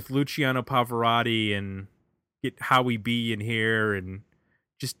work with Luciano Pavarotti and get Howie B in here and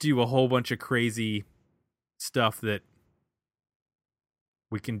just do a whole bunch of crazy stuff that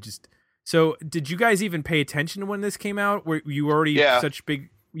we can just... So did you guys even pay attention when this came out? Were you already such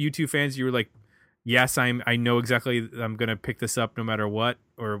big U2 fans? You were like, yes, I know exactly I'm going to pick this up no matter what?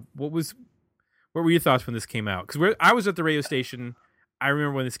 Or what were your thoughts when this came out? Because I was at the radio station. I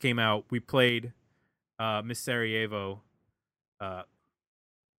remember when this came out, we played Miss Sarajevo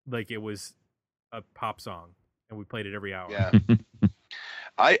like it was a pop song, and we played it every hour. Yeah.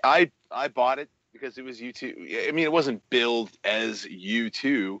 I bought it because it was U2. I mean, it wasn't billed as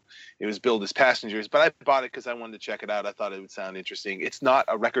U2. It was billed as Passengers, but I bought it because I wanted to check it out. I thought it would sound interesting. It's not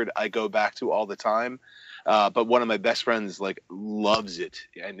a record I go back to all the time, but one of my best friends like loves it,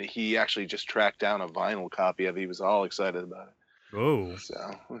 and he actually just tracked down a vinyl copy of it. He was all excited about it. Oh. So,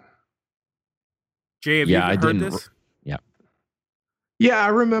 Jay, have you ever heard this? Yeah, I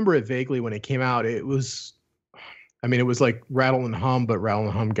remember it vaguely when it came out. It was like Rattle and Hum, but Rattle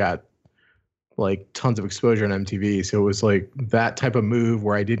and Hum got like tons of exposure on MTV. So it was like that type of move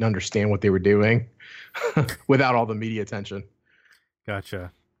where I didn't understand what they were doing without all the media attention.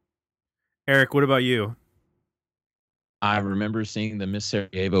 Gotcha. Eric, what about you? I remember seeing the Miss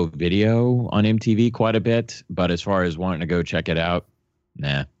Sarajevo video on MTV quite a bit, but as far as wanting to go check it out,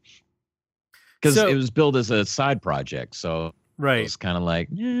 nah. Because it was billed as a side project, so right. It's kind of like,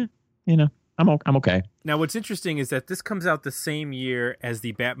 I'm okay. Now, what's interesting is that this comes out the same year as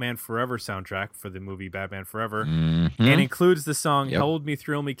the Batman Forever soundtrack for the movie Batman Forever, and includes the song Hold Me,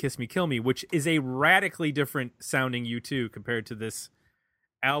 Thrill Me, Kiss Me, Kill Me, which is a radically different sounding U2 compared to this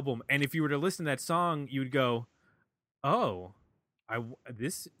album. And if you were to listen to that song, you would go, oh,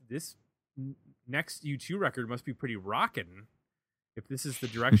 this next U2 record must be pretty rockin' if this is the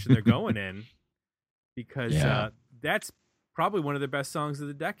direction they're going in, because that's probably one of the best songs of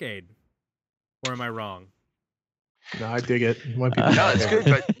the decade. Or am I wrong? No, I dig it. No, it's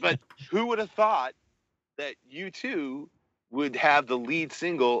good, but who would have thought that U2 would have the lead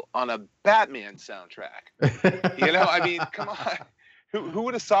single on a Batman soundtrack? I mean, come on. Who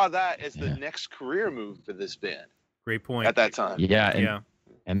would have saw that as the next career move for this band? Great point. At that time.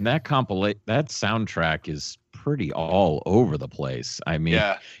 And that that soundtrack is pretty all over the place. I mean,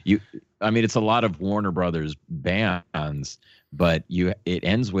 I mean, it's a lot of Warner Brothers bands, but it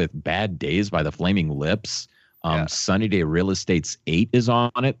ends with Bad Days by the Flaming Lips. Yeah. Sunny Day Real Estate's 8 is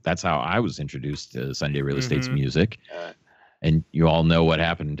on it. That's how I was introduced to Sunny Day Real Estate's music. And you all know what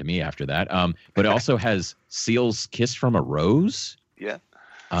happened to me after that. But it also has Seal's Kiss from a Rose. Yeah.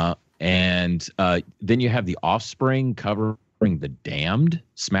 And then you have The Offspring covering The Damned,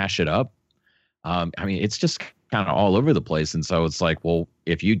 Smash It Up. I mean, it's just kind of all over the place. And so it's like, well,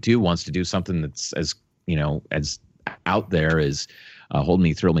 if U2 wants to do something that's as, as out there as Hold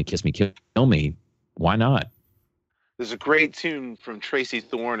Me, Thrill Me, Kiss Me, Kill Me, why not? There's a great tune from Tracy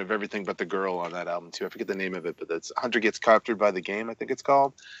Thorn of Everything But the Girl on that album too. I forget the name of it, but that's Hunter Gets Captured by the Game, I think it's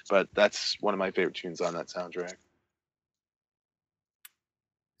called. But that's one of my favorite tunes on that soundtrack.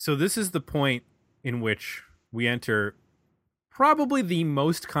 So this is the point in which we enter probably the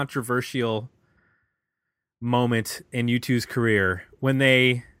most controversial moment in U2's career, when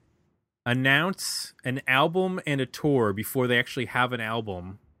they announce an album and a tour before they actually have an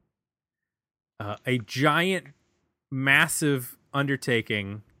album. A giant, massive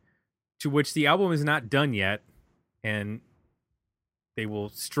undertaking to which the album is not done yet, and they will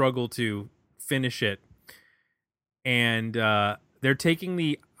struggle to finish it. And they're taking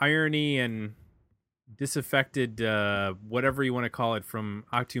the irony and disaffected, whatever you want to call it, from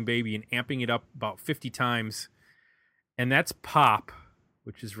Achtung Baby and amping it up about 50 times. And that's Pop,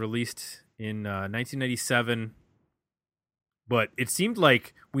 which is released in 1997. But it seemed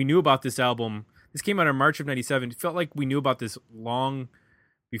like we knew about this album. This came out in March of 97. It felt like we knew about this long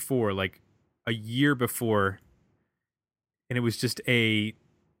before, like a year before. And it was just I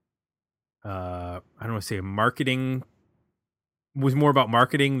don't want to say a marketing, was more about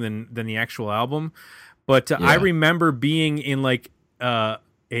marketing than the actual album. But I remember being in like there's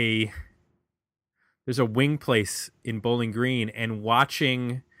a wing place in Bowling Green and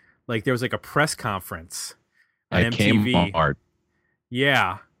watching, like, there was like a press conference on MTV. Kmart.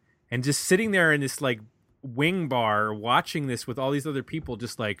 Yeah. And just sitting there in this like wing bar watching this with all these other people,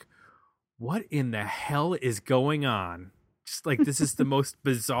 just like, what in the hell is going on? Just like, this is the most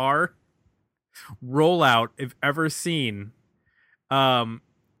bizarre rollout I've ever seen. And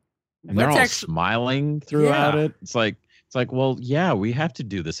they're all smiling throughout it. It's like, well, yeah, we have to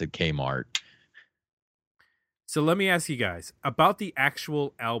do this at Kmart. So let me ask you guys about the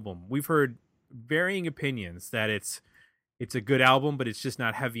actual album. We've heard varying opinions that it's a good album, but it's just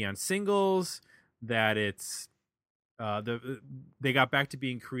not heavy on singles. That it's they got back to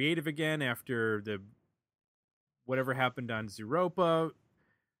being creative again after the whatever happened on Zooropa.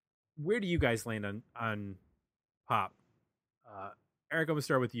 Where do you guys land on Pop? Eric, I'm gonna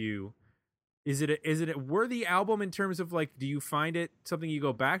start with you. Is it a worthy album in terms of, like, do you find it something you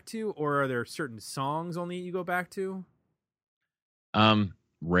go back to, or are there certain songs only you go back to?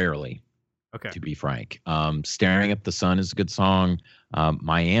 Rarely. Okay. To be frank. Staring at the Sun is a good song.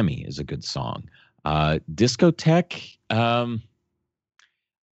 Miami is a good song. Discotheque,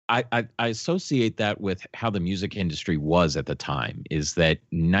 I associate that with how the music industry was at the time, is that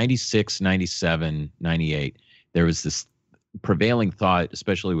 96, 97, 98, there was this prevailing thought,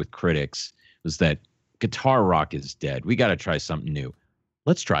 especially with critics, was that guitar rock is dead. We got to try something new.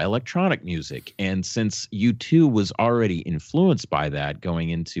 Let's try electronic music. And since U2 was already influenced by that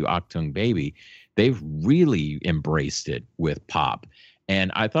going into Achtung Baby, they've really embraced it with Pop.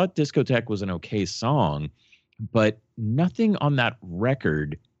 And I thought Discotheque was an okay song, but nothing on that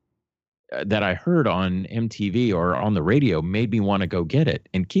record that I heard on MTV or on the radio made me want to go get it.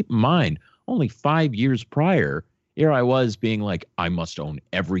 And keep in mind, only 5 years prior, here I was being like, I must own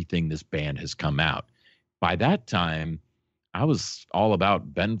everything this band has come out. By that time, I was all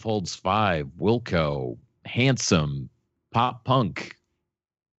about Ben Folds 5, Wilco, Handsome, Pop Punk,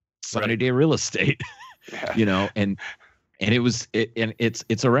 Sunny Day Real Estate, and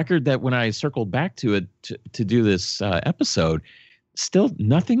it's a record that when I circled back to it to do this episode, still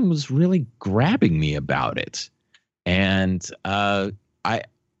nothing was really grabbing me about it. And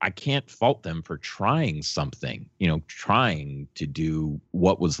I can't fault them for trying something, trying to do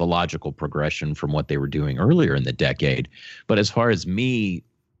what was the logical progression from what they were doing earlier in the decade. But as far as me,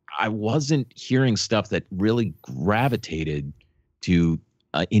 I wasn't hearing stuff that really gravitated to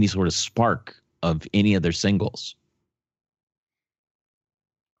any sort of spark of any of their singles.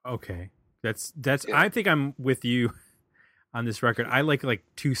 Okay. That's I think I'm with you on this record. I like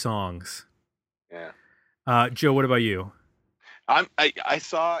 2 songs. Yeah. Joe, what about you? I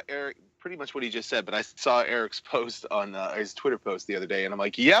saw Eric, pretty much what he just said, but I saw Eric's post on his Twitter post the other day, and I'm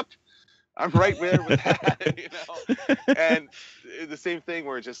like, yep, I'm right there with that, And the same thing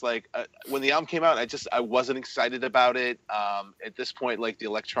where just like when the album came out, I wasn't excited about it. At this point, like the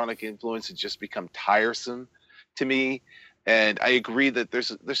electronic influence had just become tiresome to me. And I agree that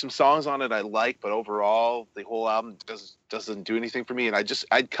there's some songs on it I like, but overall the whole album doesn't do anything for me. And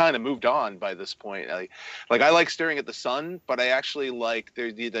I'd kind of moved on by this point. I like Staring at the Sun, but I actually like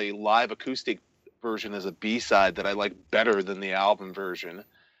they did a live acoustic version as a B-side that I like better than the album version.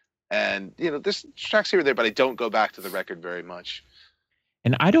 And there's tracks here or there, but I don't go back to the record very much.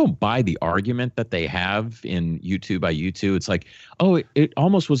 And I don't buy the argument that they have in U2 by U2. It's like, oh, it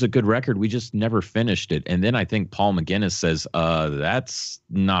almost was a good record. We just never finished it. And then I think Paul McGuinness says, that's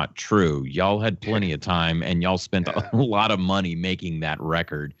not true. Y'all had plenty of time and y'all spent a lot of money making that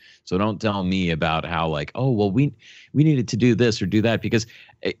record. So don't tell me about how like, oh, well, we needed to do this or do that. Because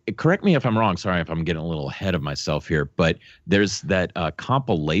correct me if I'm wrong. Sorry if I'm getting a little ahead of myself here. But there's that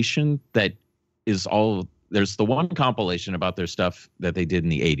compilation that is all. There's the one compilation about their stuff that they did in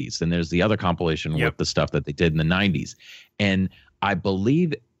the 80s. And there's the other compilation with the stuff that they did in the 90s. And I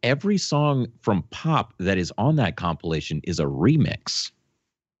believe every song from Pop that is on that compilation is a remix.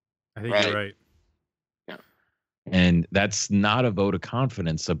 I think you're right. Yeah. And that's not a vote of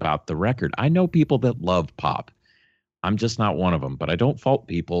confidence about the record. I know people that love Pop. I'm just not one of them, but I don't fault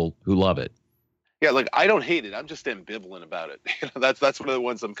people who love it. Yeah, like I don't hate it. I'm just ambivalent about it. That's one of the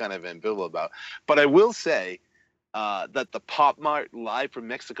ones I'm kind of ambivalent about. But I will say that the Pop Mart Live from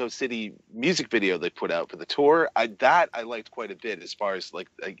Mexico City music video they put out for the tour, I liked quite a bit as far as like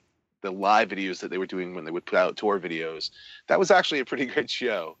the live videos that they were doing when they would put out tour videos. That was actually a pretty good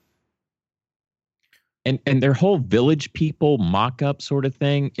show. And their whole Village People mock-up sort of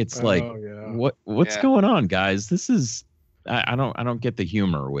thing. It's what's going on, guys? This is I don't get the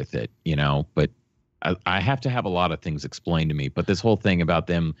humor with it, but I have to have a lot of things explained to me, but this whole thing about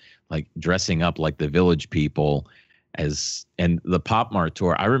them like dressing up like the Village People and the Pop Mart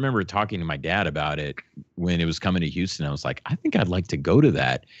tour, I remember talking to my dad about it when it was coming to Houston. I was like, I think I'd like to go to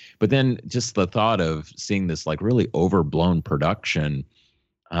that. But then just the thought of seeing this like really overblown production,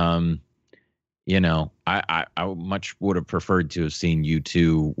 I much would have preferred to have seen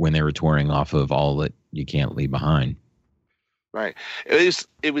U2 when they were touring off of All That You Can't Leave Behind. Right.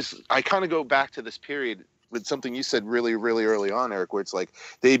 It was, I kind of go back to this period with something you said really, really early on, Eric, where it's like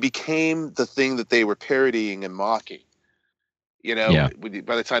they became the thing that they were parodying and mocking,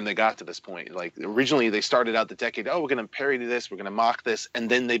 by the time they got to this point. Like originally they started out the decade, we're going to parody this, we're going to mock this. And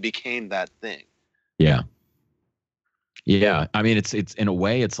then they became that thing. Yeah. Yeah. I mean, it's in a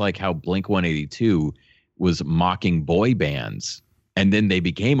way, it's like how Blink-182 was mocking boy bands. And then they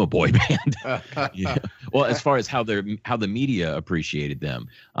became a boy band. Yeah. Well, as far as how the media appreciated them.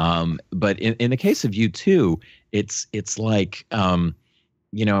 But in the case of U2, it's like,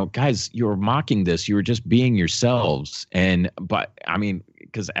 guys, you were mocking this. You were just being yourselves. But I mean,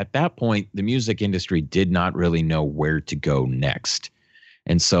 because at that point, the music industry did not really know where to go next.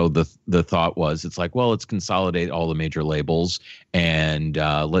 And so the thought was, it's like, well, let's consolidate all the major labels and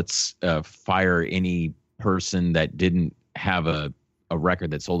let's fire any person that didn't have a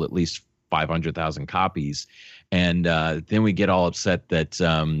record that sold at least 500,000 copies. And then we get all upset that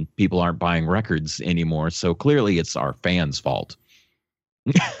people aren't buying records anymore. So clearly it's our fans' fault.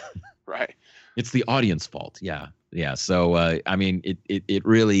 Right. It's the audience fault. Yeah. Yeah. So, I mean, it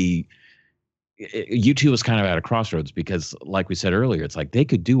really, U2 was kind of at a crossroads because like we said earlier, it's like they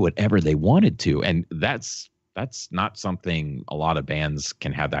could do whatever they wanted to. And that's not something a lot of bands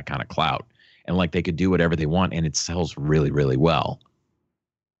can have that kind of clout. And like they could do whatever they want and it sells really, really well.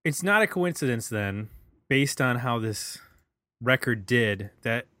 It's not a coincidence then, based on how this record did,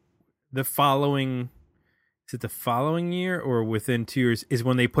 that the following year or within 2 years is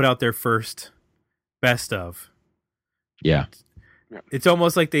when they put out their first best of. Yeah. It's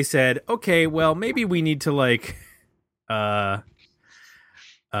almost like they said, okay, well, maybe we need to like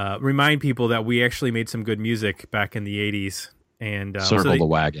remind people that we actually made some good music back in the 80s. And circle the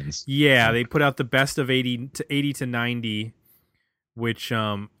wagons. Yeah, they put out the best of 80 to 90, which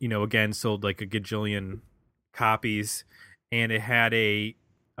again sold like a gajillion copies, and it had a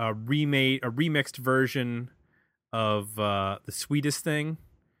remixed version of The Sweetest Thing,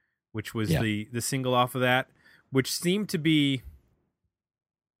 which was the single off of that, which seemed to be,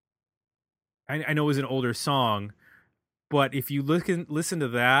 I know it was an older song, but if you listen to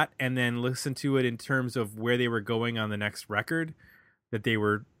that and then listen to it in terms of where they were going on the next record, that they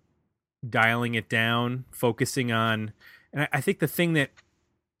were dialing it down, focusing on, and I think the thing that,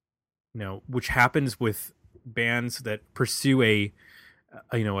 which happens with bands that pursue a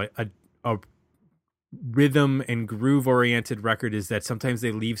rhythm and groove oriented record is that sometimes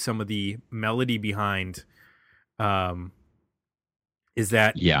they leave some of the melody behind. Is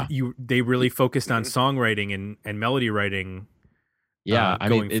that Yeah. they really focused on songwriting and melody writing Yeah, I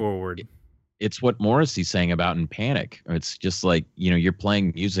going mean, forward. it's what Morrissey sang about in Panic. It's just like, you're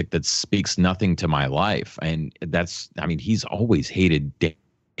playing music that speaks nothing to my life. And he's always hated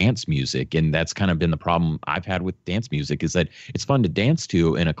dance music. And that's kind of been the problem I've had with dance music, is that it's fun to dance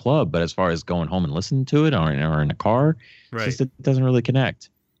to in a club, but as far as going home and listening to it or in a car, Right. it doesn't really connect.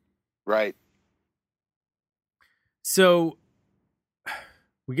 Right. So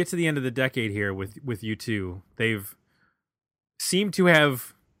we get to the end of the decade here with U2. They've seemed to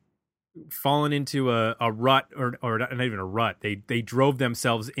have fallen into a rut, or not even a rut. They drove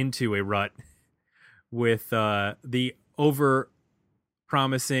themselves into a rut with the over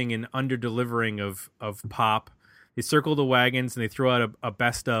promising and under delivering of pop. They circle the wagons and they throw out a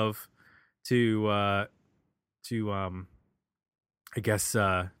best of to I guess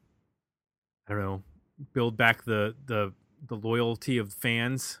I don't know, build back the loyalty of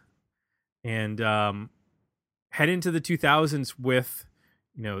fans, and head into the 2000s with,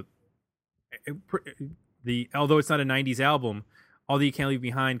 although it's not a 90s album, All That You Can't Leave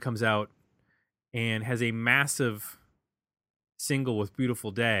Behind comes out and has a massive single with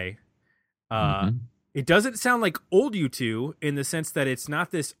Beautiful Day. It doesn't sound like old U2 in the sense that it's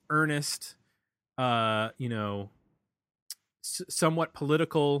not this earnest, somewhat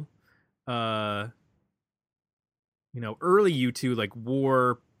political, early U2, like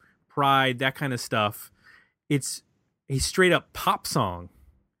War, Pride, that kind of stuff. It's a straight up pop song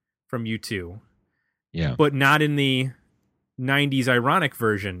from U2. Yeah. But not in the 90s ironic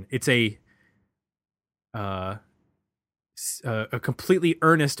version. It's a completely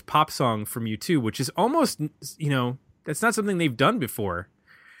earnest pop song from U2, which is almost, that's not something they've done before.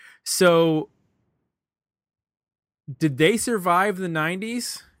 So did they survive the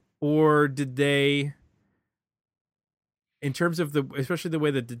 90s, or did they, in terms of especially the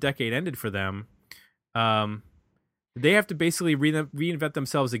way that the decade ended for them, they have to basically reinvent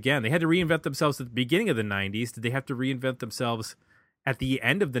themselves again? They had to reinvent themselves at the beginning of the 90s. Did they have to reinvent themselves at the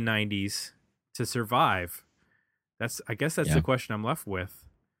end of the 90s to survive? I guess that's the question I'm left with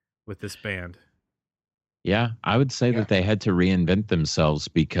this band. Yeah, I would say that they had to reinvent themselves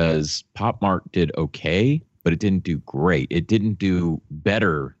because Pop Mart did okay, but it didn't do great. It didn't do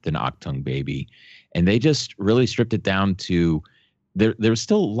better than Achtung Baby. And they just really stripped it down to there's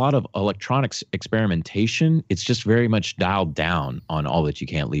still a lot of electronics experimentation. It's just very much dialed down on All That You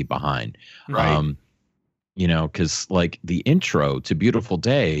Can't Leave Behind. Right. Because like the intro to Beautiful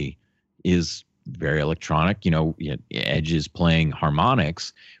Day is very electronic. Edge is playing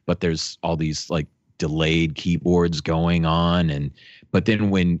harmonics, but there's all these like delayed keyboards going on, but then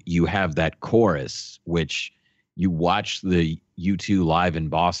when you have that chorus, which you watch the U2 live in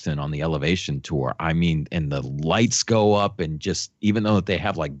Boston on the Elevation tour, and the lights go up, and just even though they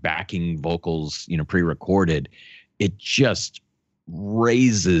have like backing vocals, pre-recorded, it just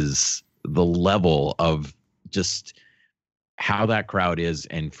raises the level of just how that crowd is.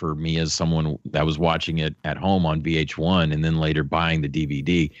 And for me, as someone that was watching it at home on VH1 and then later buying the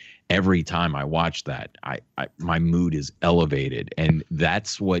DVD, every time I watch that, my mood is elevated. And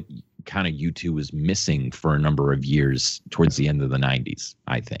that's what kind of U2 was missing for a number of years towards the end of the 90s,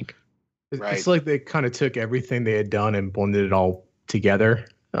 I think. Right. It's like they kind of took everything they had done and blended it all together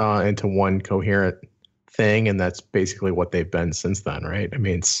into one coherent thing. And that's basically what they've been since then, right?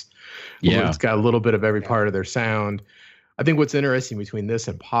 It's got a little bit of every part of their sound. I think what's interesting between this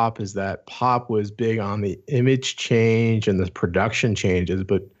and Pop is that Pop was big on the image change and the production changes,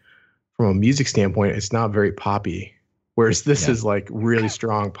 but from a music standpoint, it's not very poppy. Whereas this is like really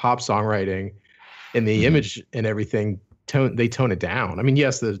strong pop songwriting, and the image and everything they tone it down.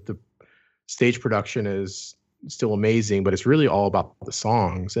 Yes, the stage production is still amazing, but it's really all about the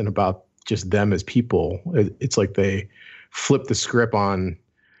songs and about just them as people. It's like they flip the script on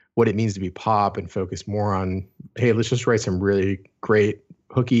what it means to be pop and focus more on, hey, let's just write some really great,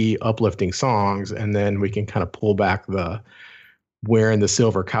 hooky, uplifting songs, and then we can kind of pull back the wearing the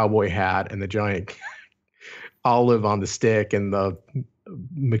silver cowboy hat and the giant olive on the stick and the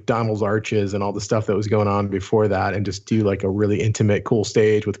McDonald's arches and all the stuff that was going on before that, and just do like a really intimate, cool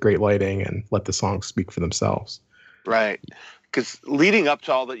stage with great lighting and let the songs speak for themselves. Right. Because leading up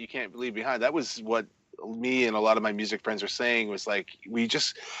to All That You Can't Leave Behind, that was what me and a lot of my music friends were saying, was like,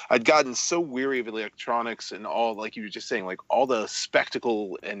 I'd gotten so weary of electronics and all, like you were just saying, like all the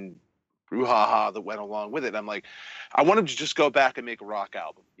spectacle and brouhaha that went along with it. I'm like, I wanted to just go back and make a rock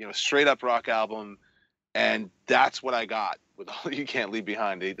album, straight up rock album, And that's what I got with All You Can't Leave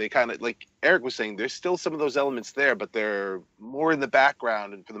Behind. They kind of, like Eric was saying, there's still some of those elements there, but they're more in the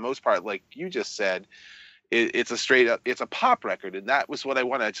background. And for the most part, like you just said, it's a straight up, it's a pop record. And that was what I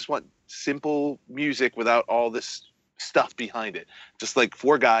wanted. I just want simple music without all this stuff behind it. Just like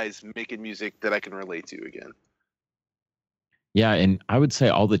four guys making music that I can relate to again. Yeah, and I would say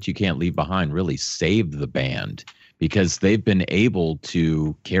All That You Can't Leave Behind really saved the band because they've been able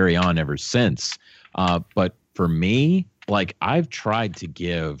to carry on ever since. But for me, like I've tried to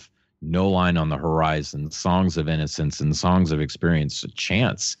give No Line on the Horizon, Songs of Innocence, and Songs of Experience a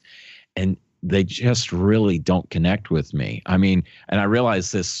chance, and they just really don't connect with me. I mean, and I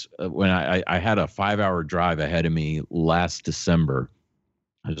realized this when I had a 5-hour drive ahead of me last December.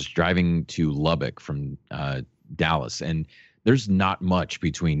 I was driving to Lubbock from Dallas, and there's not much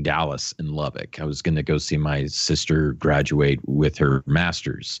between Dallas and Lubbock. I was going to go see my sister graduate with her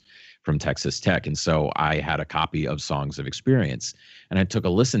master's from Texas Tech. And so I had a copy of Songs of Experience, and I took a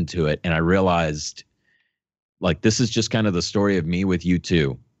listen to it, and I realized, like, this is just kind of the story of me with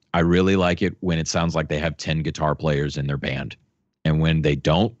U2. I really like it when it sounds like they have 10 guitar players in their band. And when they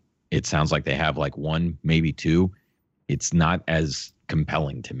don't, it sounds like they have like one, maybe two. It's not as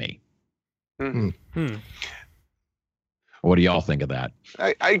compelling to me. What do y'all think of that?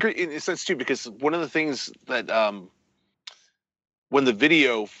 I agree in a sense too, because one of the things that when the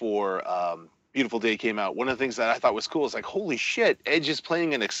video for Beautiful Day came out, one of the things that I thought was cool is like, holy shit, Edge is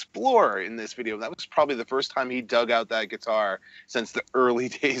playing an Explorer in this video. That was probably the first time he dug out that guitar since the early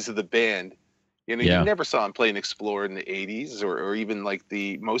days of the band. You know, you never saw him play an Explorer in the 80s or even like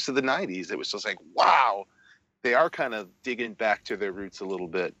most of the 90s. It was just like, wow, they are kind of digging back to their roots a little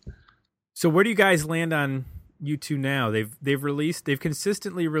bit. So where do you guys land on U2 now? They've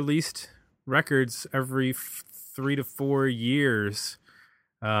consistently released records every 3 to 4 years.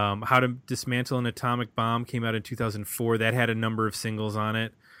 How to Dismantle an Atomic Bomb came out in 2004. That had a number of singles on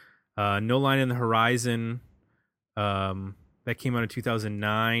it. No Line on the Horizon, that came out in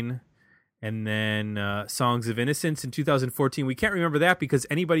 2009. And then Songs of Innocence in 2014. We can't remember that because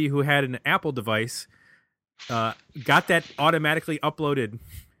anybody who had an Apple device got that automatically uploaded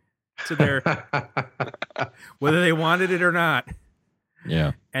to their whether they wanted it or not.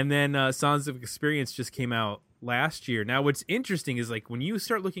 Yeah. And then Songs of Experience just came out last year. Now what's interesting is like when you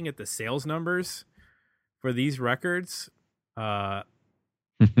start looking at the sales numbers for these records, like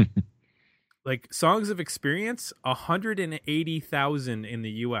Songs of Experience, 180,000 in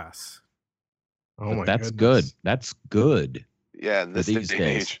the US. Oh my That's goodness. good. That's good. Yeah, in this day these and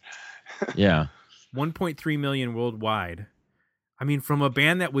days. age. Yeah. 1.3 million worldwide. I mean, from a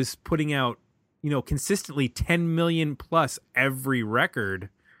band that was putting out, consistently 10 million plus every record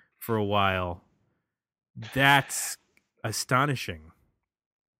for a while. That's astonishing.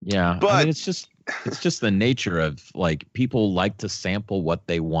 Yeah. But- I mean, it's just the nature of like people like to sample what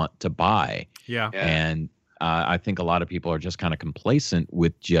they want to buy. Yeah. Yeah. And I think a lot of people are just kind of complacent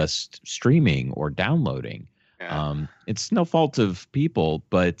with just streaming or downloading. Yeah. It's no fault of people,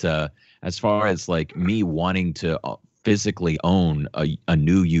 but as far as like me wanting to physically own a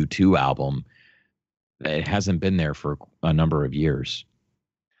new U2 album, it hasn't been there for a number of years.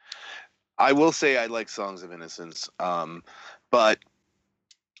 I will say I like Songs of Innocence, but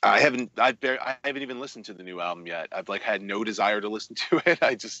I haven't even listened to the new album yet. I've like had no desire to listen to it.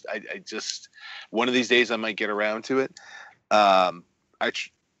 I just one of these days I might get around to it.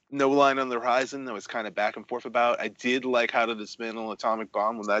 No Line on the Horizon, I was kind of back and forth about. I did like How to Dismantle an Atomic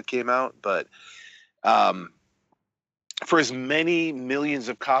Bomb when that came out, but for as many millions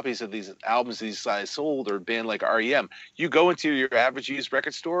of copies of these albums these guys sold, or a band like REM, you go into your average used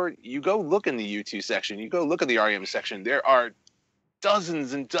record store, you go look in the U2 section, you go look at the REM section, there are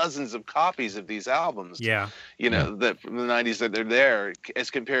dozens and dozens of copies of these albums. Yeah. That from the 90s that they're there as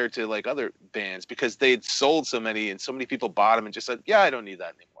compared to like other bands because they had sold so many and so many people bought them and just said, yeah, I don't need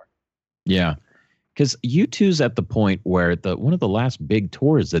that anymore. Yeah. Because U2's at the point where one of the last big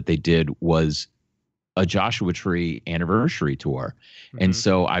tours that they did was a Joshua Tree anniversary tour. And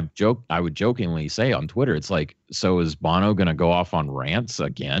so I would jokingly say on Twitter, it's like, so is Bono going to go off on rants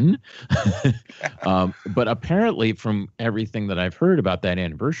again? But apparently from everything that I've heard about that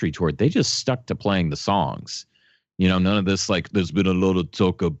anniversary tour, they just stuck to playing the songs. None of this, like, there's been a lot of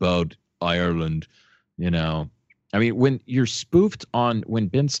talk about Ireland, I mean, when you're spoofed when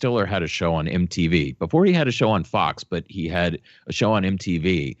Ben Stiller had a show on MTV, before he had a show on Fox, but he had a show on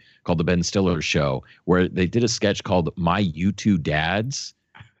MTV called The Ben Stiller Show, where they did a sketch called My U2 Dads.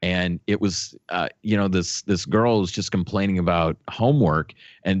 and it was this girl was just complaining about homework,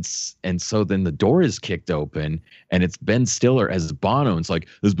 and so then the door is kicked open and it's Ben Stiller as Bono, and it's like,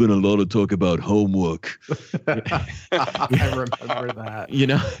 there's been a lot of talk about homework. I remember that.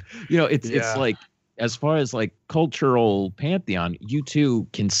 It's like, as far as like cultural pantheon,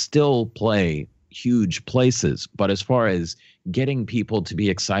 U2 can still play huge places, but as far as getting people to be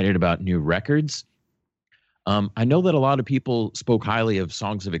excited about new records, I know that a lot of people spoke highly of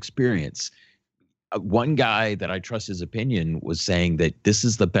Songs of Experience. One guy that I trust his opinion was saying that this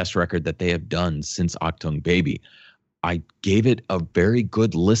is the best record that they have done since Achtung Baby. I gave it a very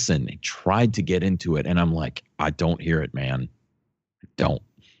good listen. I tried to get into it, and I'm like, I don't hear it, man. I don't.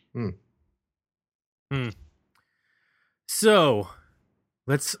 So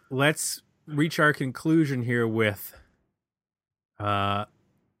let's reach our conclusion here with the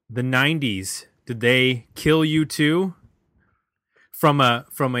 90s. Did they kill you too? From a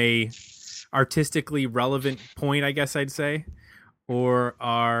artistically relevant point, I guess I'd say,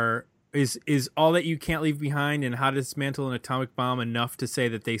 or is All That You Can't Leave Behind and How to Dismantle an Atomic Bomb enough to say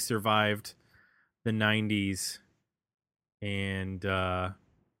that they survived the 90s? And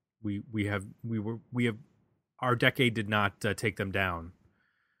we have our decade did not take them down.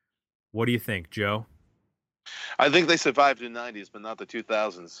 What do you think, Joe? I think they survived in the 90s, but not the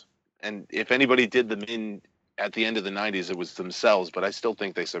 2000s. And if anybody did them in at the end of the 90s, it was themselves, but I still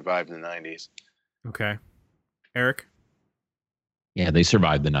think they survived in the 90s. Okay. Eric? Yeah, they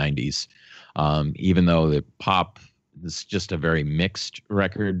survived the 90s. Even though the pop is just a very mixed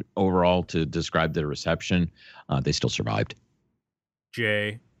record overall to describe the reception, they still survived.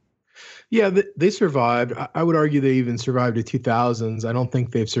 Jay? Yeah, they survived. I would argue they even survived the 2000s. I don't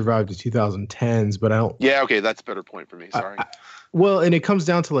think they've survived the 2010s, but I don't. Yeah, okay, that's a better point for me. Sorry. Well, and it comes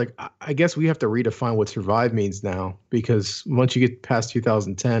down to like, I guess we have to redefine what survive means now, because once you get past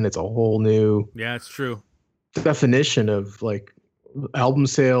 2010, it's a whole new Yeah, it's true. definition of like album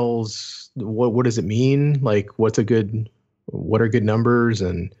sales. What does it mean? Like, what are good numbers,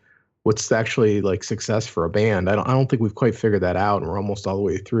 and what's actually like success for a band? I don't think we've quite figured that out, and we're almost all the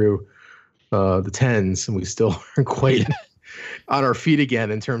way through the 10s, and we still aren't quite on our feet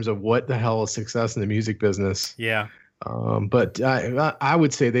again in terms of what the hell is success in the music business. Yeah. But I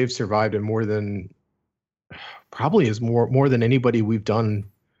would say they've survived in more than anybody we've done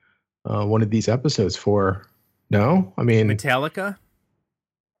one of these episodes for. No, I mean Metallica.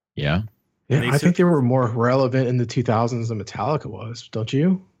 Yeah. I think they were more relevant in the 2000s than Metallica was. Don't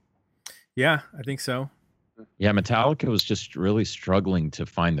you? Yeah, I think so. Yeah, Metallica was just really struggling to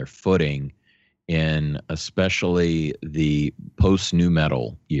find their footing in especially the post nu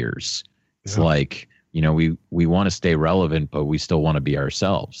metal years. It's like, we want to stay relevant, but we still want to be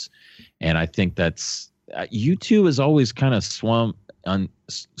ourselves. And I think that's U2 has always kind of swum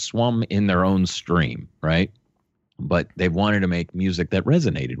in their own stream, right? But they wanted to make music that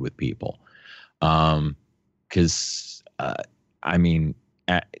resonated with people.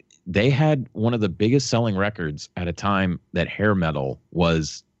 They had one of the biggest selling records at a time that hair metal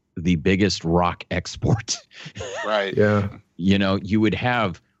was the biggest rock export. Right. Yeah. You would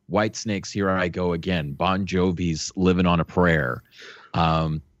have Whitesnake's Here I Go Again, Bon Jovi's Living on a Prayer,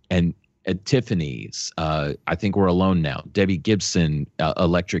 and at Tiffany's, I Think We're Alone Now, Debbie Gibson,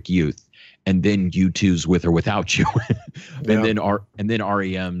 Electric Youth, and then U2's With or Without You, and then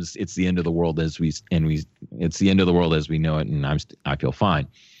REM's It's the End of the World as we know it, and I Feel Fine.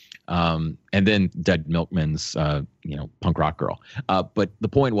 And then Dead Milkman's, Punk Rock Girl. But the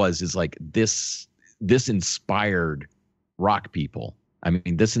point is like this inspired rock people. I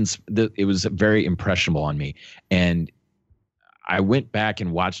mean, it was very impressionable on me. And I went back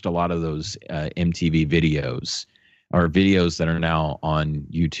and watched a lot of those MTV videos or videos that are now on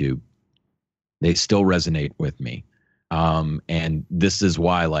YouTube. They still resonate with me. And this is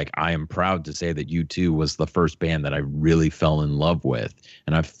why, like, I am proud to say that U2 was the first band that I really fell in love with.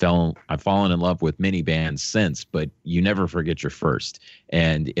 And I've fallen in love with many bands since, but you never forget your first.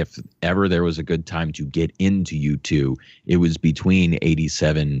 And if ever there was a good time to get into U2, it was between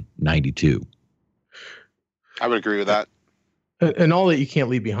 87, 92. I would agree with that. And All That You Can't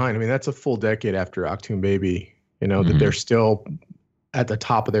Leave Behind. I mean, that's a full decade after Achtung Baby, that they're still at the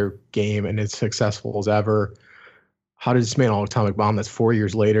top of their game and as successful as ever. How to Dismantle an Atomic Bomb, that's 4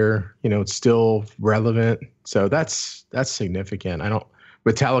 years later, it's still relevant. So that's significant.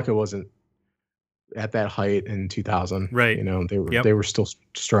 Metallica wasn't at that height in 2000. Right. They were still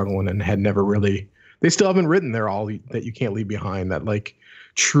struggling and had never really, they still haven't written their All That You Can't Leave Behind, that like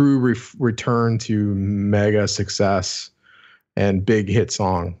true return to mega success and big hit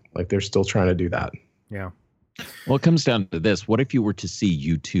song. Like they're still trying to do that. Yeah. Well, it comes down to this. What if you were to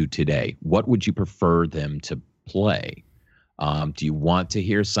see U2 today? What would you prefer them to play? Do you want to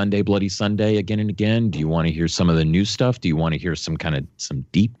hear Sunday Bloody Sunday again and again? Do you want to hear some of the new stuff? Do you want to hear some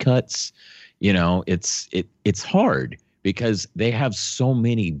deep cuts? You know, it's hard because they have so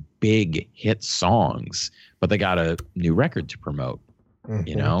many big hit songs, but they got a new record to promote.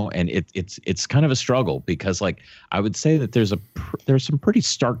 You know, and it's kind of a struggle because, like, I would say that there's some pretty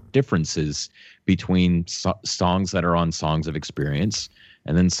stark differences between songs that are on Songs of Experience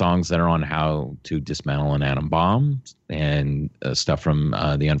and then songs that are on How to Dismantle an Atom Bomb and stuff from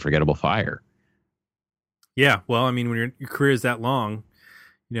The Unforgettable Fire. Yeah, well, I mean, when your career is that long,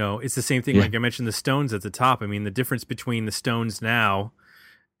 you know, it's the same thing. Yeah. Like I mentioned, the Stones at the top. I mean, the difference between the Stones now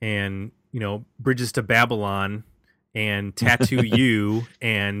and, you know, Bridges to Babylon and Tattoo You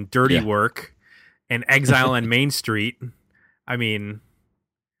and Dirty Work and Exile on Main Street. I mean,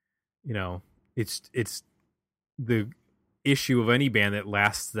 you know, it's the issue of any band that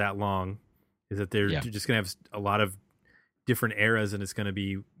lasts that long is that they're just going to have a lot of different eras, and it's going to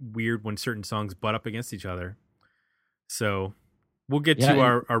be weird when certain songs butt up against each other. So we'll get to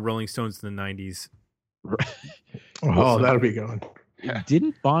our Rolling Stones in the 90s. Oh, that'll be going.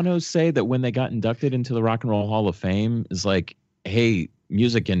 Didn't Bono say that when they got inducted into the Rock and Roll Hall of Fame is like, hey,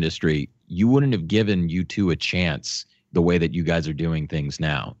 music industry, you wouldn't have given U2 a chance the way that you guys are doing things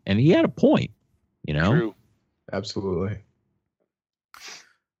now. And he had a point, you know? True. Absolutely.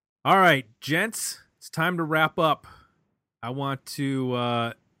 All right, gents, it's time to wrap up. I want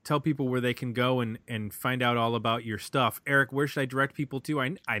to tell people where they can go and find out all about your stuff. Eric, where should I direct people to?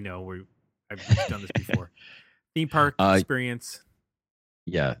 I know I've done this before. Theme Park Experience.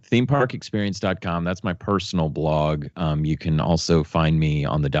 Yeah, themeparkexperience.com. That's my personal blog. You can also find me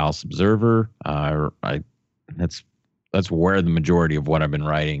on the Dallas Observer. That's where the majority of what I've been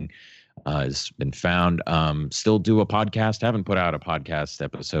writing has been found. Still do a podcast. Haven't put out a podcast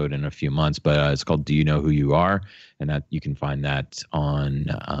episode in a few months, but it's called Do You Know Who You Are? And that you can find that on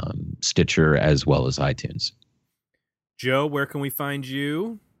Stitcher as well as iTunes. Joe, where can we find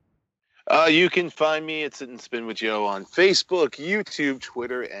you? You can find me at Sit and Spin with Joe on Facebook, YouTube,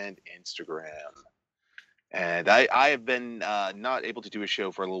 Twitter, and Instagram. And I have been not able to do a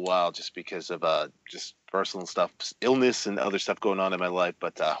show for a little while just because of just personal stuff, illness and other stuff going on in my life.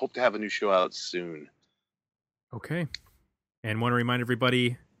 But I hope to have a new show out soon. Okay. And want to remind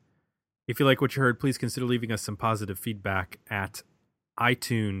everybody, if you like what you heard, please consider leaving us some positive feedback at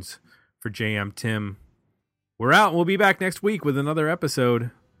iTunes. For JM Tim, we're out. We'll be back next week with another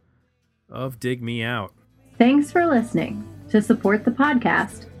episode of Dig Me Out. Thanks for listening. To support the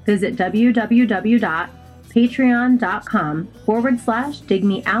podcast, visit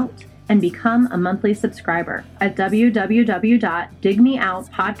www.patreon.com/digmeout and become a monthly subscriber at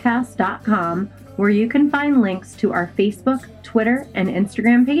www.digmeoutpodcast.com, where you can find links to our Facebook, Twitter, and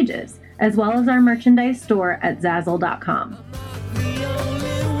Instagram pages, as well as our merchandise store at Zazzle.com.